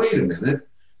says, wait a minute,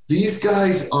 these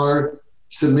guys aren't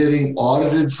submitting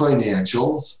audited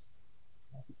financials.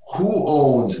 Who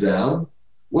owns them?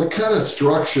 What kind of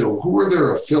structure? Who are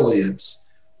their affiliates?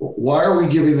 Why are we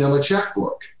giving them a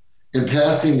checkbook and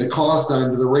passing the cost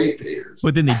on to the ratepayers?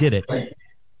 But then they did it.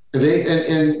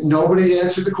 And nobody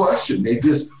answered the question.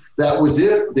 That was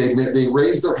it. They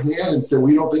raised their hand and said,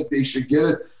 we don't think they should get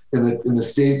it. And the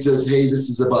state says, hey, this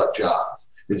is about jobs.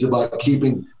 It's about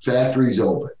keeping factories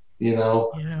open,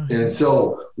 Yeah. And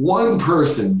so one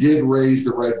person did raise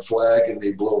the red flag and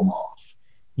they blew them off.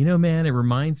 Man, it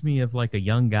reminds me of like a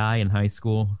young guy in high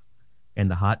school and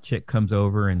the hot chick comes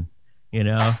over and,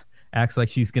 acts like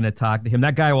she's going to talk to him.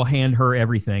 That guy will hand her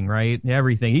everything, right?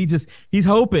 Everything. He's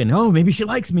hoping, oh, maybe she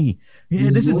likes me. Yeah,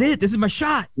 this is it. This is my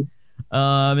shot.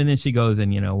 And then she goes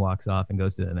and, walks off and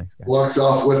goes to the next guy. Walks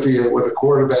off with the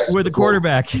quarterback. With the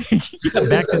quarterback.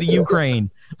 Back to the Ukraine.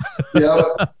 Yeah.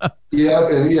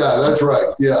 And that's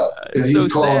right. Yeah. And he's so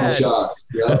calling the shots.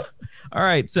 Yeah. All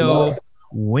right. So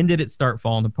when did it start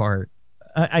falling apart?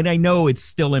 And I know it's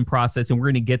still in process and we're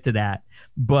going to get to that.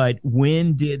 But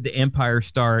when did the empire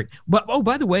start? But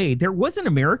by the way, there was an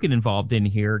American involved in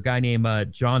here, a guy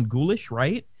named John Goodish,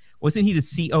 right? Wasn't he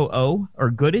the COO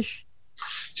or Goodish?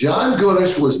 John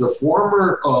Goodish was the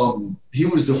former. He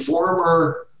was the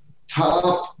former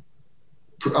top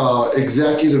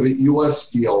executive at U.S.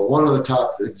 Steel, one of the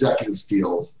top executive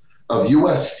steels of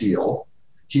U.S. Steel.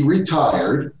 He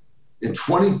retired in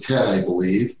 2010, I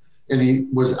believe, and he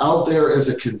was out there as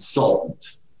a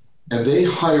consultant. And they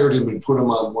hired him and put him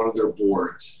on one of their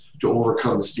boards to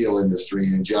overcome the steel industry.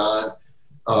 And John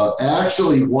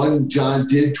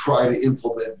did try to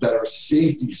implement better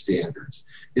safety standards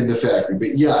in the factory.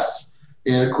 But yes,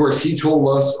 and of course he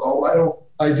told us,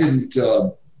 I didn't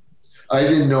know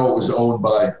it was owned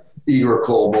by Igor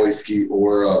Kolomoisky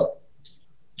or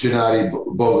Gennady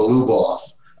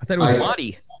Bogolubov. I thought it was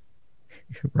Madi,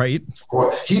 right?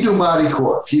 He knew Madi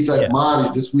Korf. He thought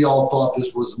Madi. We all thought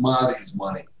this was Madi's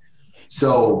money.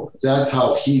 So that's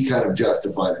how he kind of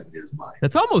justified it in his mind.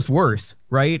 That's almost worse,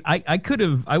 right? I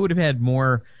would have had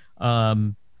more.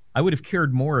 I would have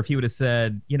cared more if he would have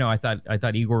said, I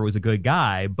thought Igor was a good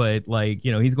guy, but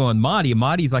he's going Madi.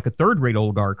 Madi's like a third-rate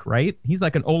oligarch, right? He's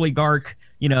like an oligarch,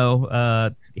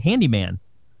 handyman.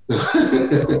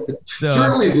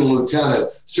 Certainly the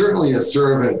lieutenant, certainly a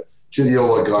servant to the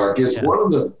oligarch is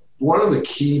one of the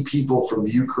key people from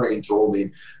Ukraine told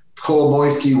me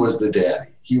Kolomoisky was the daddy.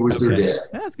 He was their dad.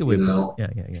 That's a good way to put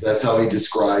it. Yeah. That's how he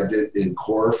described it. And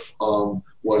Korf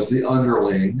was the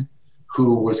underling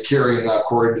who was carrying out,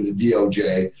 according to the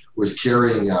DOJ, was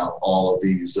carrying out all of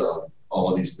these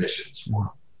missions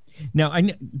for him. Now, I'm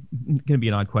going to be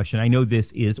an odd question. I know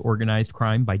this is organized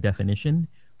crime by definition,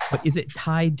 but is it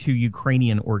tied to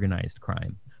Ukrainian organized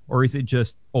crime? Or is it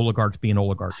just oligarchs being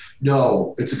oligarchs?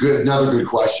 No, it's another good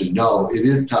question. No, it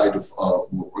is tied to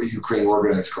Ukraine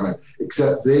organized crime,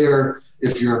 except there,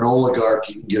 if you're an oligarch,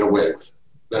 you can get away with it.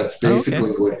 That's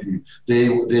basically what they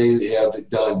have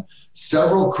done.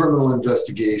 Several criminal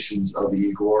investigations of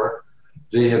Igor.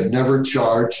 They have never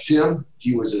charged him.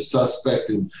 He was a suspect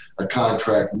in a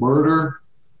contract murder.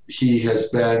 He has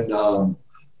been,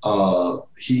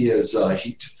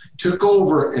 he took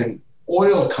over an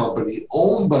oil company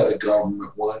owned by the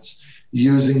government once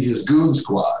using his goon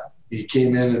squad. He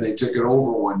came in and they took it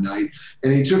over one night.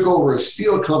 And he took over a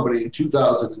steel company in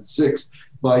 2006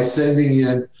 by sending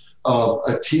in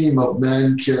a team of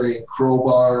men carrying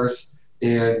crowbars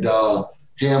and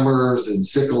hammers and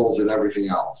sickles and everything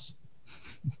else.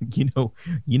 You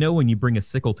know, when you bring a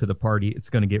sickle to the party, it's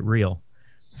going to get real.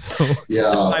 So that's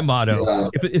my motto. Yeah,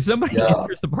 if somebody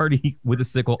enters the party with a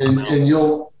sickle, and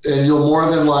you'll more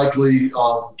than likely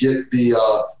get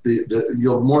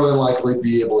you'll more than likely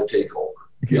be able to take over.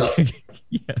 Yeah.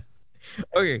 Yes.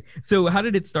 Okay. So how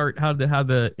did it start? How did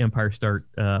the empire start?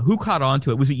 Who caught on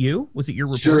to it? Was it you? Was it your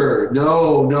report? Sure.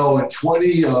 No. In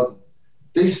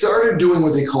they started doing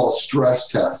what they call stress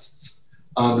tests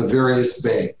on the various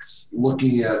banks,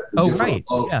 looking at the different.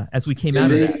 As we came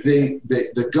out of that.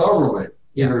 The government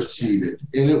interceded,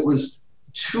 and it was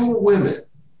two women.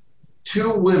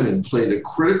 Two women played a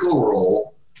critical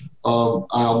role.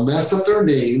 I'll mess up their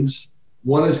names.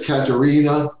 One is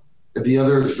Katerina, and the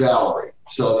other is Valerie.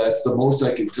 So that's the most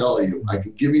I can tell you. I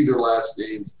can give you their last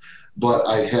names, but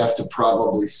I'd have to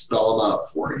probably spell them out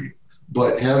for you.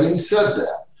 But having said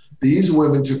that, these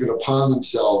women took it upon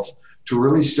themselves to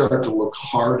really start to look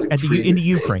hard at into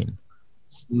Ukraine.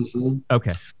 Mm-hmm.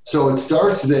 Okay. So it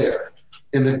starts there,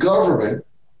 and the government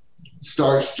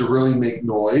starts to really make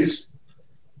noise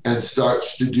and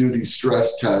starts to do these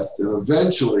stress tests, and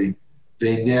eventually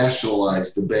they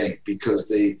nationalize the bank because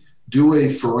they do a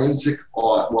forensic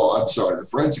audit. Well, I'm sorry, the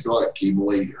forensic audit came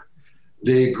later.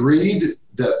 They agreed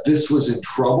that this was in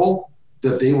trouble,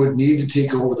 that they would need to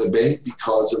take over the bank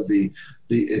because of the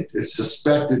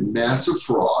suspected massive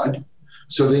fraud.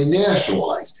 So they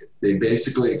nationalized it. They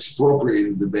basically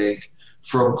expropriated the bank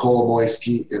from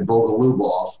Kolomoisky and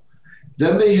Bogolubov.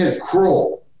 Then they had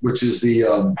Kroll, which is the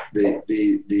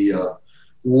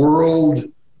world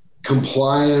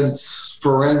compliance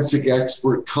forensic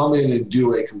expert, come in and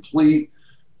do a complete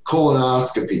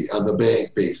colonoscopy on the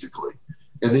bank, basically.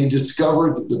 And they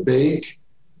discovered that the bank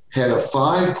had a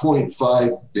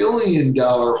 $5.5 billion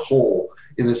hole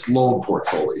in its loan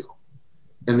portfolio.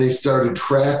 And they started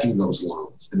tracking those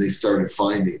loans, and they started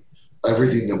finding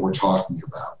everything that we're talking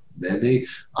about. And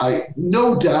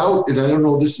no doubt, and I don't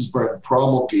know if this has been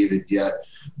promulgated yet,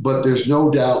 but there's no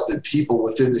doubt that people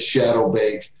within the shadow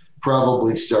bank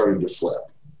probably started to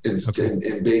flip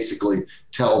and basically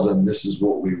tell them this is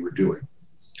what we were doing.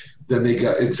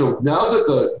 And so now that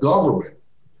the government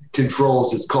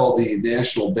controls, it's called the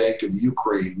National Bank of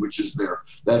Ukraine, which is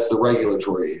that's the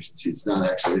regulatory agency. It's not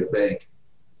actually a bank.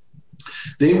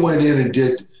 They went in and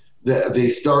they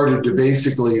started to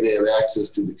basically, they have access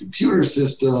to the computer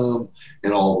system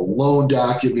and all the loan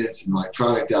documents and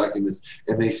electronic documents,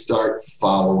 and they start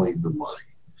following the money.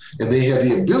 And they have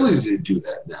the ability to do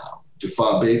that now, to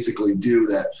basically do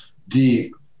that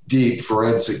deep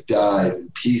forensic dive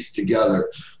and piece together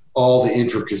all the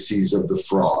intricacies of the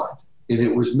fraud. And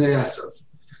it was massive.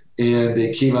 And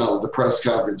they came out with a press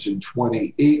conference in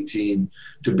 2018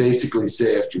 to basically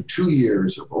say, after 2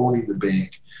 years of owning the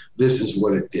bank, this is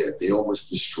what it did. They almost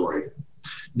destroyed it.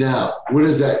 Now, what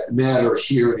does that matter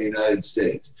here in the United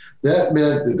States? That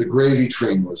meant that the gravy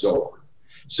train was over.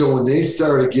 So when they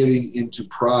started getting into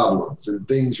problems and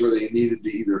things where they needed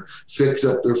to either fix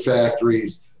up their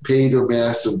factories, pay their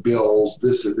massive bills,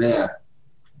 this and that,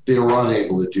 they were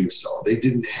unable to do so. They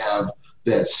didn't have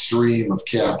that stream of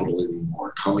capital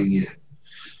anymore coming in.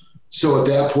 So at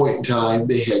that point in time,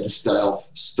 they had to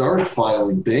start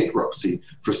filing bankruptcy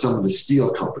for some of the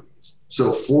steel companies.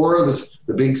 So 4 of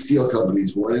the big steel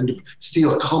companies went into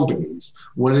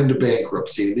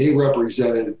bankruptcy, and they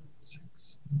represented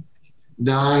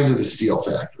 9 of the steel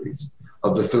factories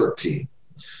of the 13.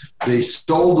 They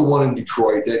sold the one in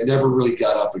Detroit that never really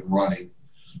got up and running.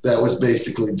 That was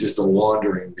basically just a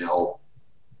laundering mill.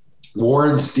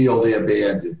 Warren Steel they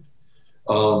abandoned.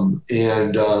 One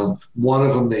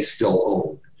of them they still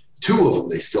own. 2 of them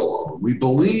they still own. We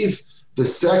believe the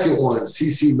second one,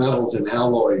 CC Metals and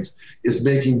Alloys, is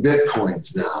making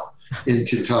Bitcoins now in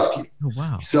Kentucky. Oh,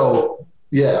 wow. So,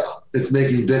 yeah, it's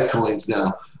making Bitcoins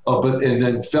now. and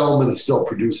then Feldman is still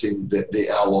producing the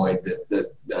alloy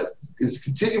that is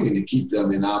continuing to keep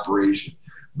them in operation,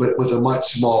 but with a much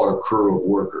smaller crew of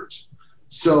workers.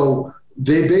 So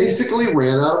they basically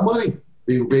ran out of money.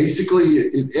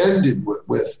 It ended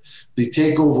with the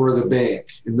takeover of the bank,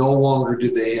 and no longer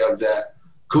did they have that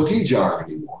cookie jar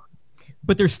anymore.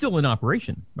 But they're still in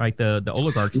operation, right? The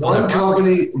oligarchs. One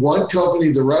company,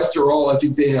 the rest are all, I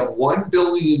think they have one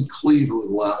building in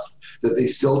Cleveland left that they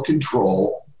still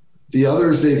control. The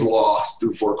others they've lost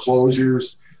through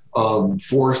foreclosures,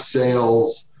 forced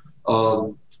sales.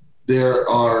 There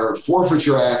are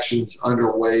forfeiture actions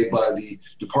underway by the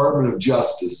Department of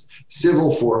Justice,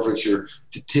 civil forfeiture,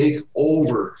 to take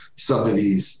over some of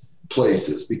these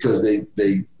places because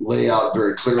they lay out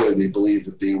very clearly they believe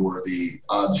that they were the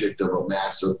object of a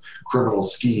massive criminal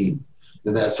scheme,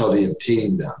 and that's how they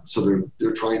obtained them. So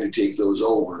they're trying to take those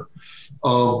over.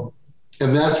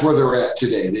 And that's where they're at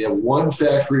today. They have one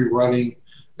factory running,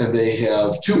 and they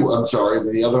have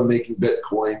the other making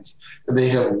Bitcoins, and they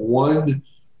have one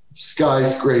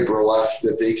skyscraper left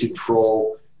that they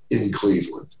control in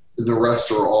Cleveland. And the rest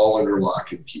are all under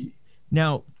lock and key.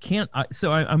 Now,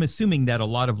 I'm assuming that a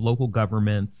lot of local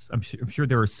governments, I'm sure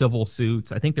there are civil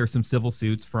suits. I think there are some civil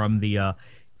suits from the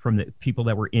people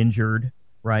that were injured,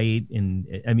 right?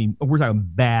 And I mean, we're talking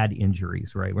bad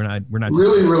injuries, right? We're not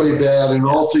really, really bad. And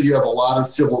also you have a lot of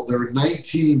civil, there are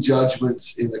 19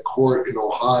 judgments in the court in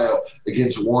Ohio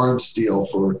against Warren Steele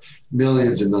for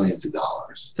millions and millions of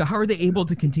dollars. So how are they able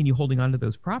to continue holding on to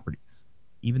those properties?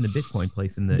 Even the Bitcoin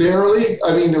place in the barely.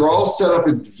 I mean, they're all set up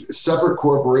in separate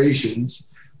corporations.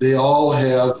 They all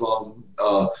have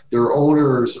their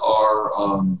owners are.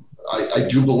 I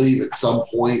do believe at some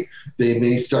point they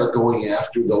may start going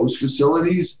after those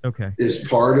facilities. Okay, as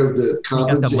part of the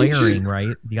compensation. You got the layering,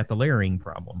 right? You got the layering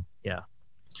problem. Yeah.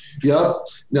 Yep.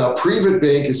 Now, Privet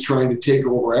Bank is trying to take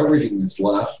over everything that's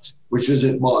left, which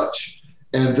isn't much,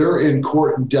 and they're in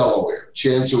court in Delaware,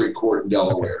 Chancery Court in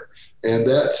Delaware. Okay. And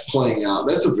that's playing out.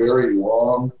 That's a very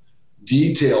long,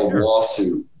 detailed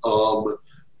lawsuit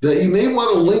that you may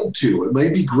want to link to. It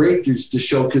may be great to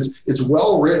show because it's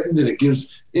well written and it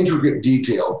gives intricate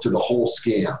detail to the whole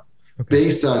scam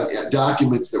based on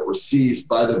documents that were seized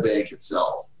by the bank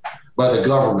itself, by the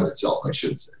government itself, I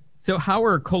should say. So how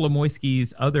are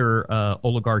Kolomoisky's other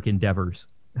oligarch endeavors?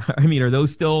 I mean, are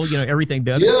those still, everything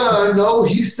done? Yeah, no,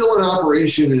 he's still in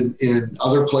operation in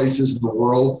other places in the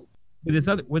world. With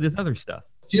his other stuff.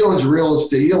 He owns real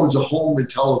estate. He owns a home in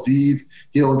Tel Aviv.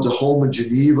 He owns a home in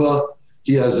Geneva.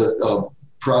 He has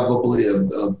probably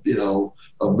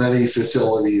many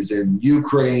facilities in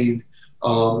Ukraine.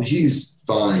 He's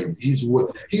fine. He's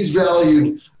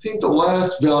valued. I think the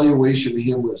last valuation of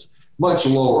him was much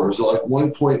lower. It was like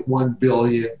 1.1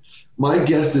 billion. My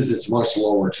guess is it's much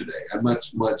lower today.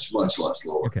 Much less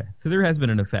lower. Okay, so there has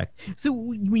been an effect. So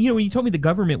when you told me the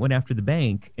government went after the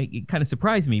bank, it kind of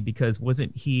surprised me because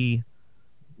wasn't the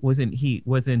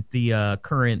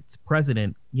current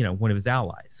president, one of his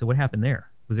allies? So what happened there?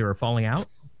 Was there a falling out?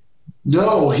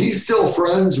 No, he's still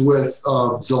friends with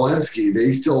Zelensky.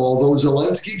 Although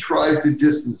Zelensky tries to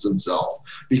distance himself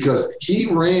because he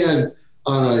ran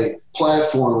on a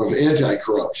platform of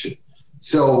anti-corruption.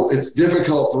 So it's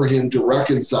difficult for him to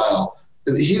reconcile.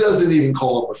 He doesn't even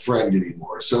call him a friend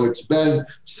anymore. So it's been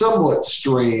somewhat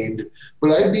strained, but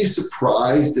I'd be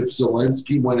surprised if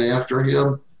Zelensky went after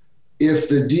him. If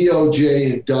the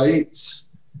DOJ indicts,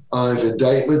 if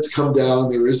indictments come down,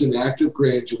 there is an active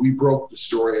grand jury. We broke the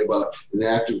story about an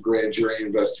active grand jury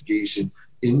investigation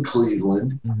in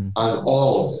Cleveland on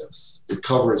all of this. It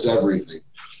covers everything.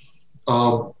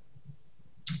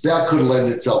 That could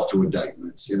lend itself to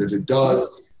indictments. And if it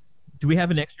does... Do we have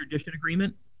an extradition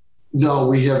agreement? No,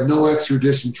 we have no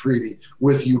extradition treaty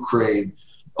with Ukraine.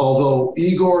 Although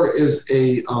Igor is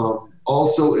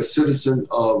also a citizen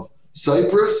of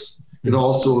Cyprus and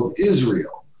also of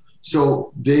Israel.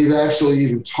 So they've actually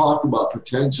even talked about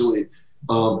potentially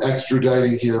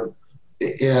extraditing him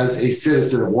as a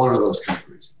citizen of one of those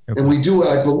countries. Okay. And we do,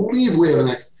 I believe we have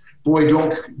an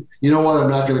you know what? I'm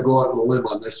not going to go out on a limb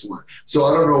on this one. So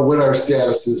I don't know what our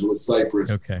status is with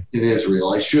Cyprus in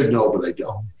Israel. I should know, but I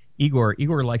don't.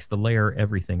 Igor likes to layer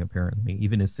everything, apparently,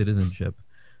 even his citizenship.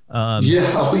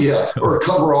 Or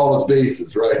cover all his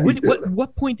bases, right?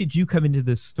 What point did you come into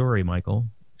this story, Michael?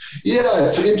 Yeah,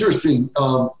 it's interesting.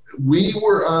 We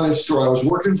were on a story. I was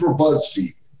working for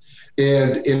BuzzFeed,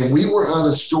 and we were on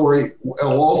a story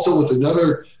also with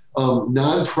another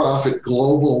nonprofit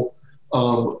global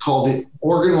called the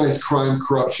Organized Crime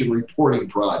Corruption Reporting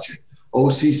Project,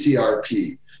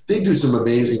 OCCRP. They do some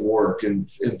amazing work, and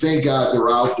thank God they're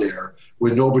out there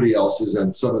when nobody else is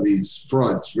on some of these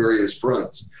fronts, various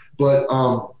fronts. But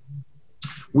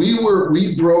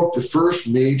we broke the first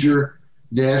major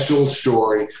national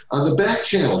story on the back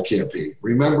channel campaign.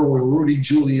 Remember when Rudy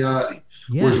Giuliani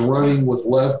was running with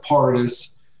Lev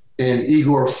Parnas and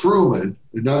Igor Fruman,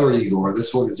 another Igor,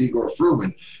 this one is Igor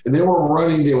Fruman, and they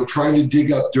were trying to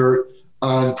dig up dirt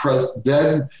on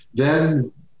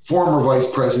then former Vice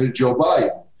President Joe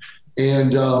Biden.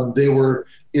 And they were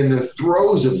in the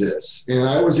throes of this. And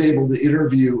I was able to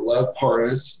interview Lev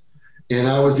Parnas, and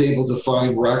I was able to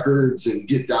find records and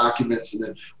get documents. And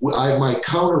then I had my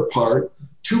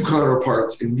two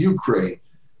counterparts in Ukraine,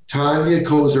 Tanya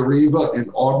Kozareva and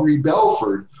Aubrey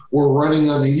Belford, were running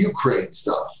on the Ukraine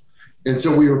stuff. And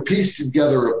so we were piecing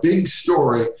together a big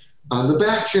story on the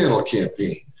back channel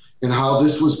campaign and how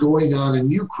this was going on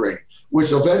in Ukraine,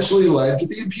 which eventually led to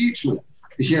the impeachment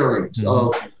hearings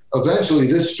of eventually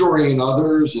this story and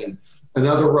others and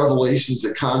other revelations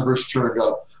that Congress turned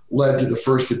up led to the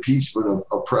first impeachment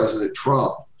of President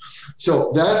Trump.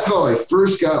 So that's how I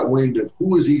first got wind of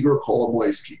who was Igor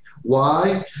Kolomoisky.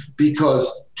 Why?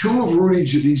 Because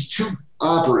these two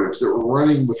operatives that were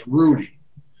running with Rudy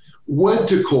went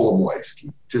to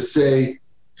Kolomoisky to say,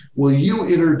 will you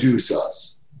introduce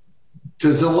us to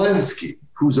Zelensky,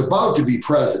 who's about to be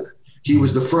president? He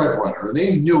was the front runner, and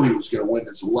they knew he was going to win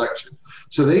this election.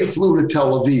 So they flew to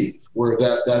Tel Aviv, where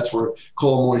that's where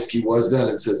Kolomoisky was then,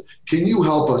 and says, can you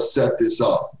help us set this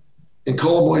up? And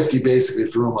Kolomoisky basically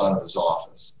threw him out of his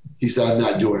office. He said, I'm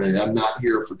not doing it. I'm not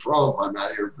here for Trump. I'm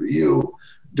not here for you.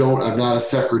 I'm not a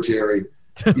secretary,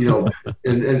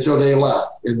 and so they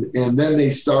left. And then they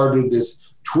started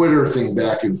this Twitter thing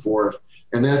back and forth.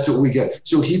 And that's what we get.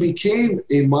 So he became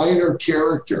a minor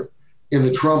character in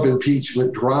the Trump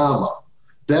impeachment drama.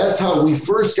 That's how we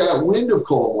first got wind of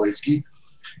Kolomoisky.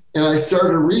 And I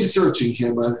started researching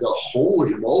him. I go,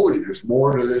 holy moly, there's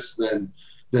more to this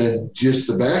than just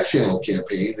the back channel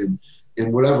campaign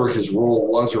and whatever his role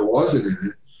was or wasn't in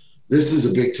it. This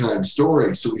is a big time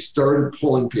story. So we started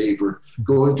pulling paper,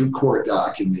 going through court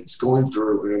documents, going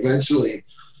through, and eventually,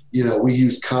 we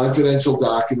used confidential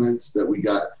documents that we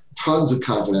got tons of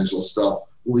confidential stuff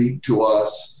leaked to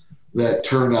us that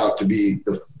turned out to be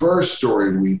the first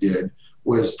story we did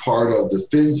was part of the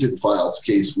FinCEN Files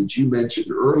case, which you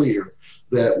mentioned earlier,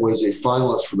 that was a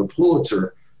finalist for the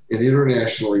Pulitzer in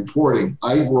international reporting.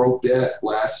 I wrote that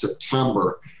last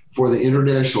September for the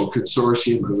International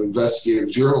Consortium of Investigative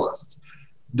Journalists.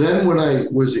 Then when I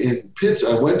was in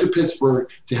I went to Pittsburgh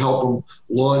to help them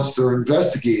launch their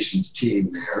investigations team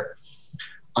there.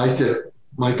 I said,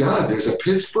 my God, there's a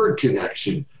Pittsburgh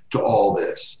connection to all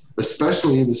this,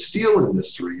 especially in the steel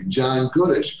industry, and John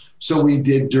Goodish. So we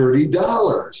did Dirty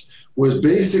Dollars, was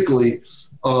basically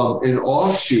an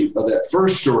offshoot of that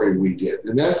first story we did.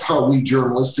 And that's how we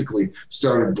journalistically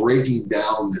started breaking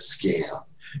down the scam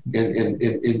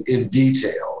in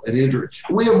detail. And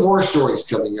we have more stories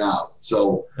coming out.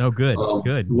 So good.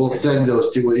 We'll send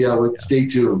those to you. Stay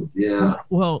tuned. Yeah.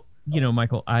 Well,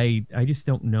 Michael, I just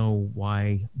don't know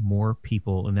why more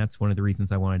people, and that's one of the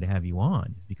reasons I wanted to have you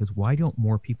on, is because why don't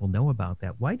more people know about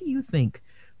that? Why do you think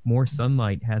more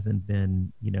sunlight hasn't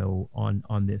been,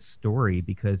 on this story?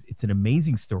 Because it's an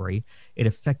amazing story. It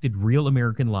affected real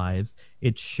American lives.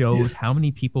 It shows how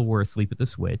many people were asleep at the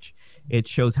switch. It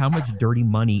shows how much dirty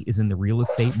money is in the real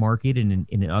estate market and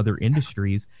in other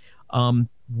industries.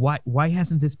 Why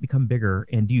hasn't this become bigger?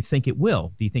 And do you think it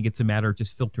will? Do you think it's a matter of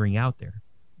just filtering out there?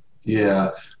 Yeah,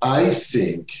 I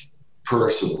think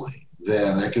personally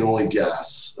that I can only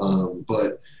guess,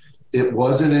 but it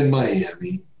wasn't in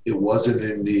Miami. It wasn't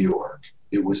in New York.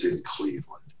 It was in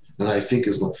Cleveland. And I think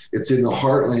it's in the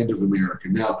heartland of America.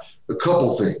 Now, a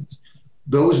couple things.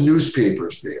 Those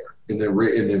newspapers there in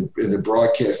the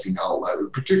broadcasting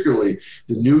outlet, particularly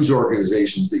the news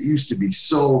organizations that used to be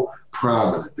so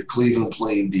prominent, the Cleveland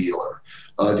Plain Dealer,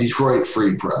 Detroit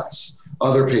Free Press,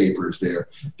 other papers there,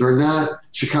 they're not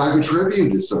Chicago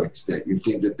Tribune to some extent. You'd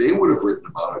think that they would have written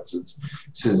about it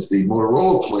since the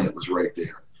Motorola plant was right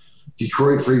there.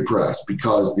 Detroit Free Press,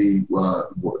 because they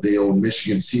own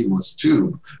Michigan Seamless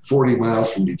Tube, 40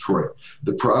 miles from Detroit.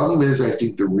 The problem is, I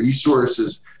think the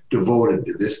resources devoted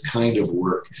to this kind of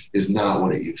work is not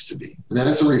what it used to be. And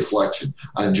that's a reflection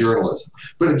on journalism.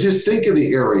 But just think of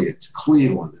the area. It's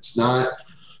Cleveland. It's not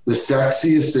the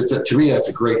sexiest. To me, that's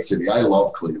a great city. I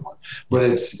love Cleveland. But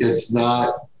it's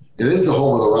not, it is the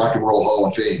home of the Rock and Roll Hall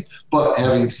of Fame. But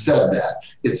having said that,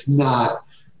 it's not,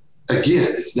 again,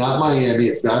 it's not Miami,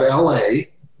 it's not LA,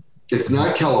 it's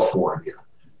not California,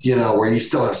 where you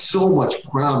still have so much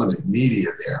prominent media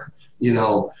there.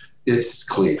 It's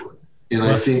Cleveland. And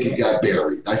I think it got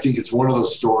buried. I think it's one of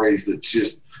those stories that's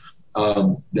just,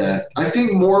 that I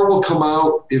think more will come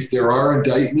out if there are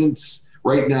indictments.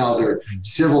 Right now, there are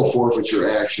civil forfeiture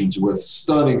actions with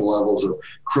stunning levels of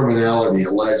criminality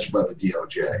alleged by the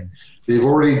DOJ. They've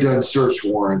already done search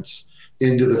warrants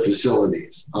into the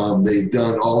facilities. They've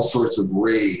done all sorts of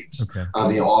raids on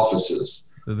the offices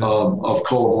of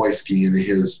Kolomoisky and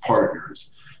his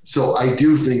partners. So I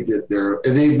do think that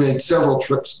and they've made several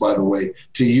trips, by the way,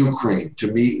 to Ukraine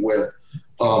to meet with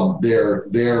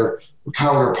their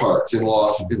counterparts in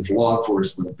law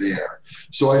enforcement there.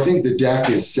 So I think the deck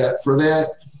is set for that,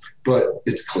 but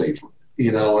it's Cleveland,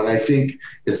 and I think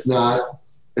it's not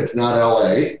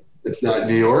LA, it's not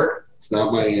New York, it's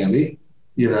not Miami,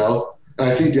 and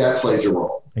I think that plays a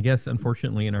role. I guess,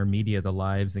 unfortunately, in our media, the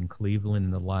lives in Cleveland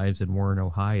and the lives in Warren,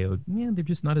 Ohio, they're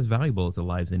just not as valuable as the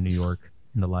lives in New York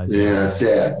and the lives. Yeah, it's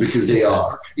sad because they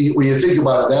are. When you think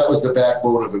about it, that was the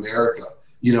backbone of America.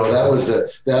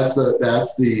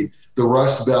 That's the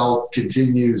Rust Belt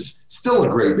continues, still a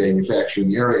great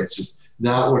manufacturing area. It's just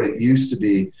not what it used to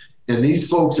be. And these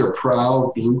folks are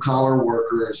proud blue-collar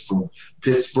workers from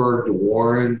Pittsburgh to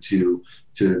Warren to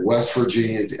West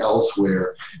Virginia to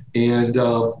elsewhere. And,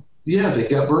 they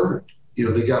got burned.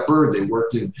 They got burned. They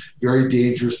worked in very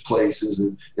dangerous places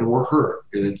and were hurt.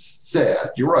 And it's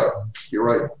sad. You're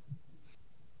right.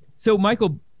 So,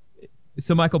 Michael,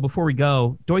 before we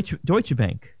go, Deutsche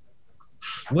Bank.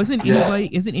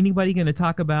 Isn't anybody going to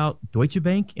talk about Deutsche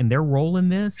Bank and their role in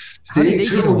this? Stay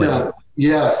tuned.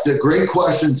 Yes, the great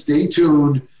question. Stay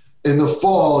tuned. In the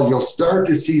fall, you'll start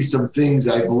to see some things,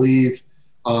 I believe,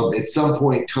 at some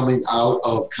point coming out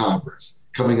of Congress,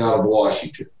 coming out of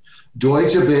Washington.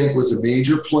 Deutsche Bank was a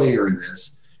major player in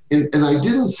this. And I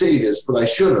didn't say this, but I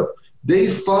should have. They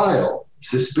filed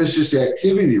suspicious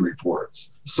activity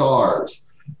reports, SARS,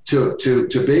 to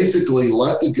basically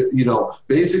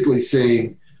basically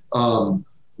saying,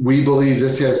 we believe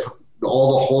this has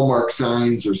all the hallmark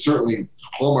signs, or certainly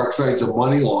hallmark signs of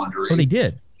money laundering. Oh, they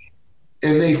did.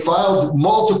 And they filed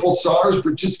multiple SARS,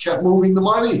 but just kept moving the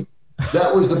money.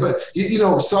 That was the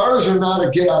best. SARS are not a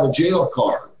get out of jail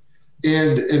card.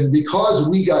 And because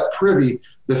we got privy,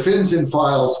 the FinCEN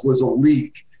files was a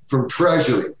leak from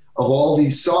Treasury of all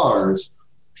these SARS,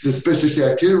 suspicious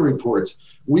activity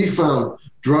reports. We found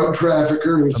drug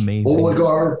traffickers,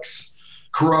 oligarchs,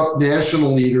 corrupt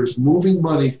national leaders moving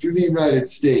money through the United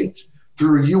States,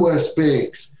 through U.S.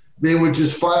 banks. They would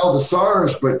just file the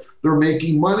SARS, but they're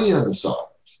making money on the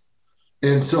SARS.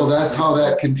 And so that's how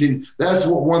that continued. That's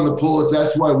what won the Pulitzer.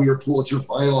 That's why we were Pulitzer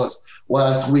finalists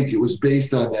last week. It was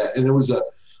based on that. And it was a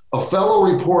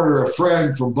fellow reporter, a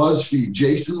friend from BuzzFeed,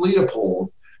 Jason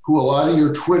Leopold, who a lot of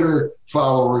your Twitter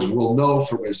followers will know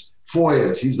from his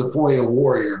FOIAs. He's the FOIA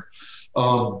warrior.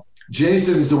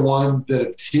 Jason is the one that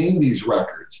obtained these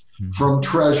records from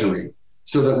Treasury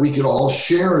so that we could all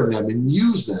share in them and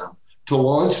use them to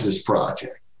launch this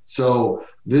project. So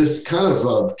this kind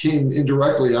of came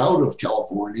indirectly out of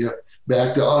California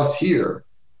back to us here.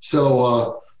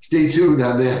 So stay tuned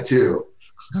on that too.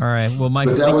 All right. Well,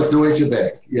 Michael, but that was Deutsche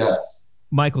Bank. Yes.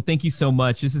 Michael, thank you so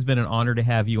much. This has been an honor to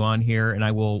have you on here, and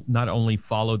I will not only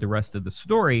follow the rest of the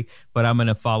story, but I'm going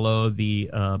to follow the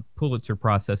Pulitzer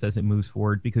process as it moves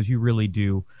forward, because you really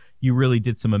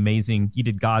did some amazing, you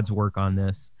did God's work on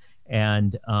this.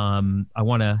 And I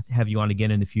want to have you on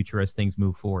again in the future as things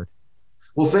move forward.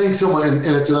 Well, thanks so much.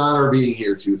 And it's an honor being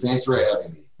here too. Thanks for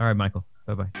having me. All right, Michael.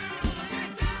 Bye-bye.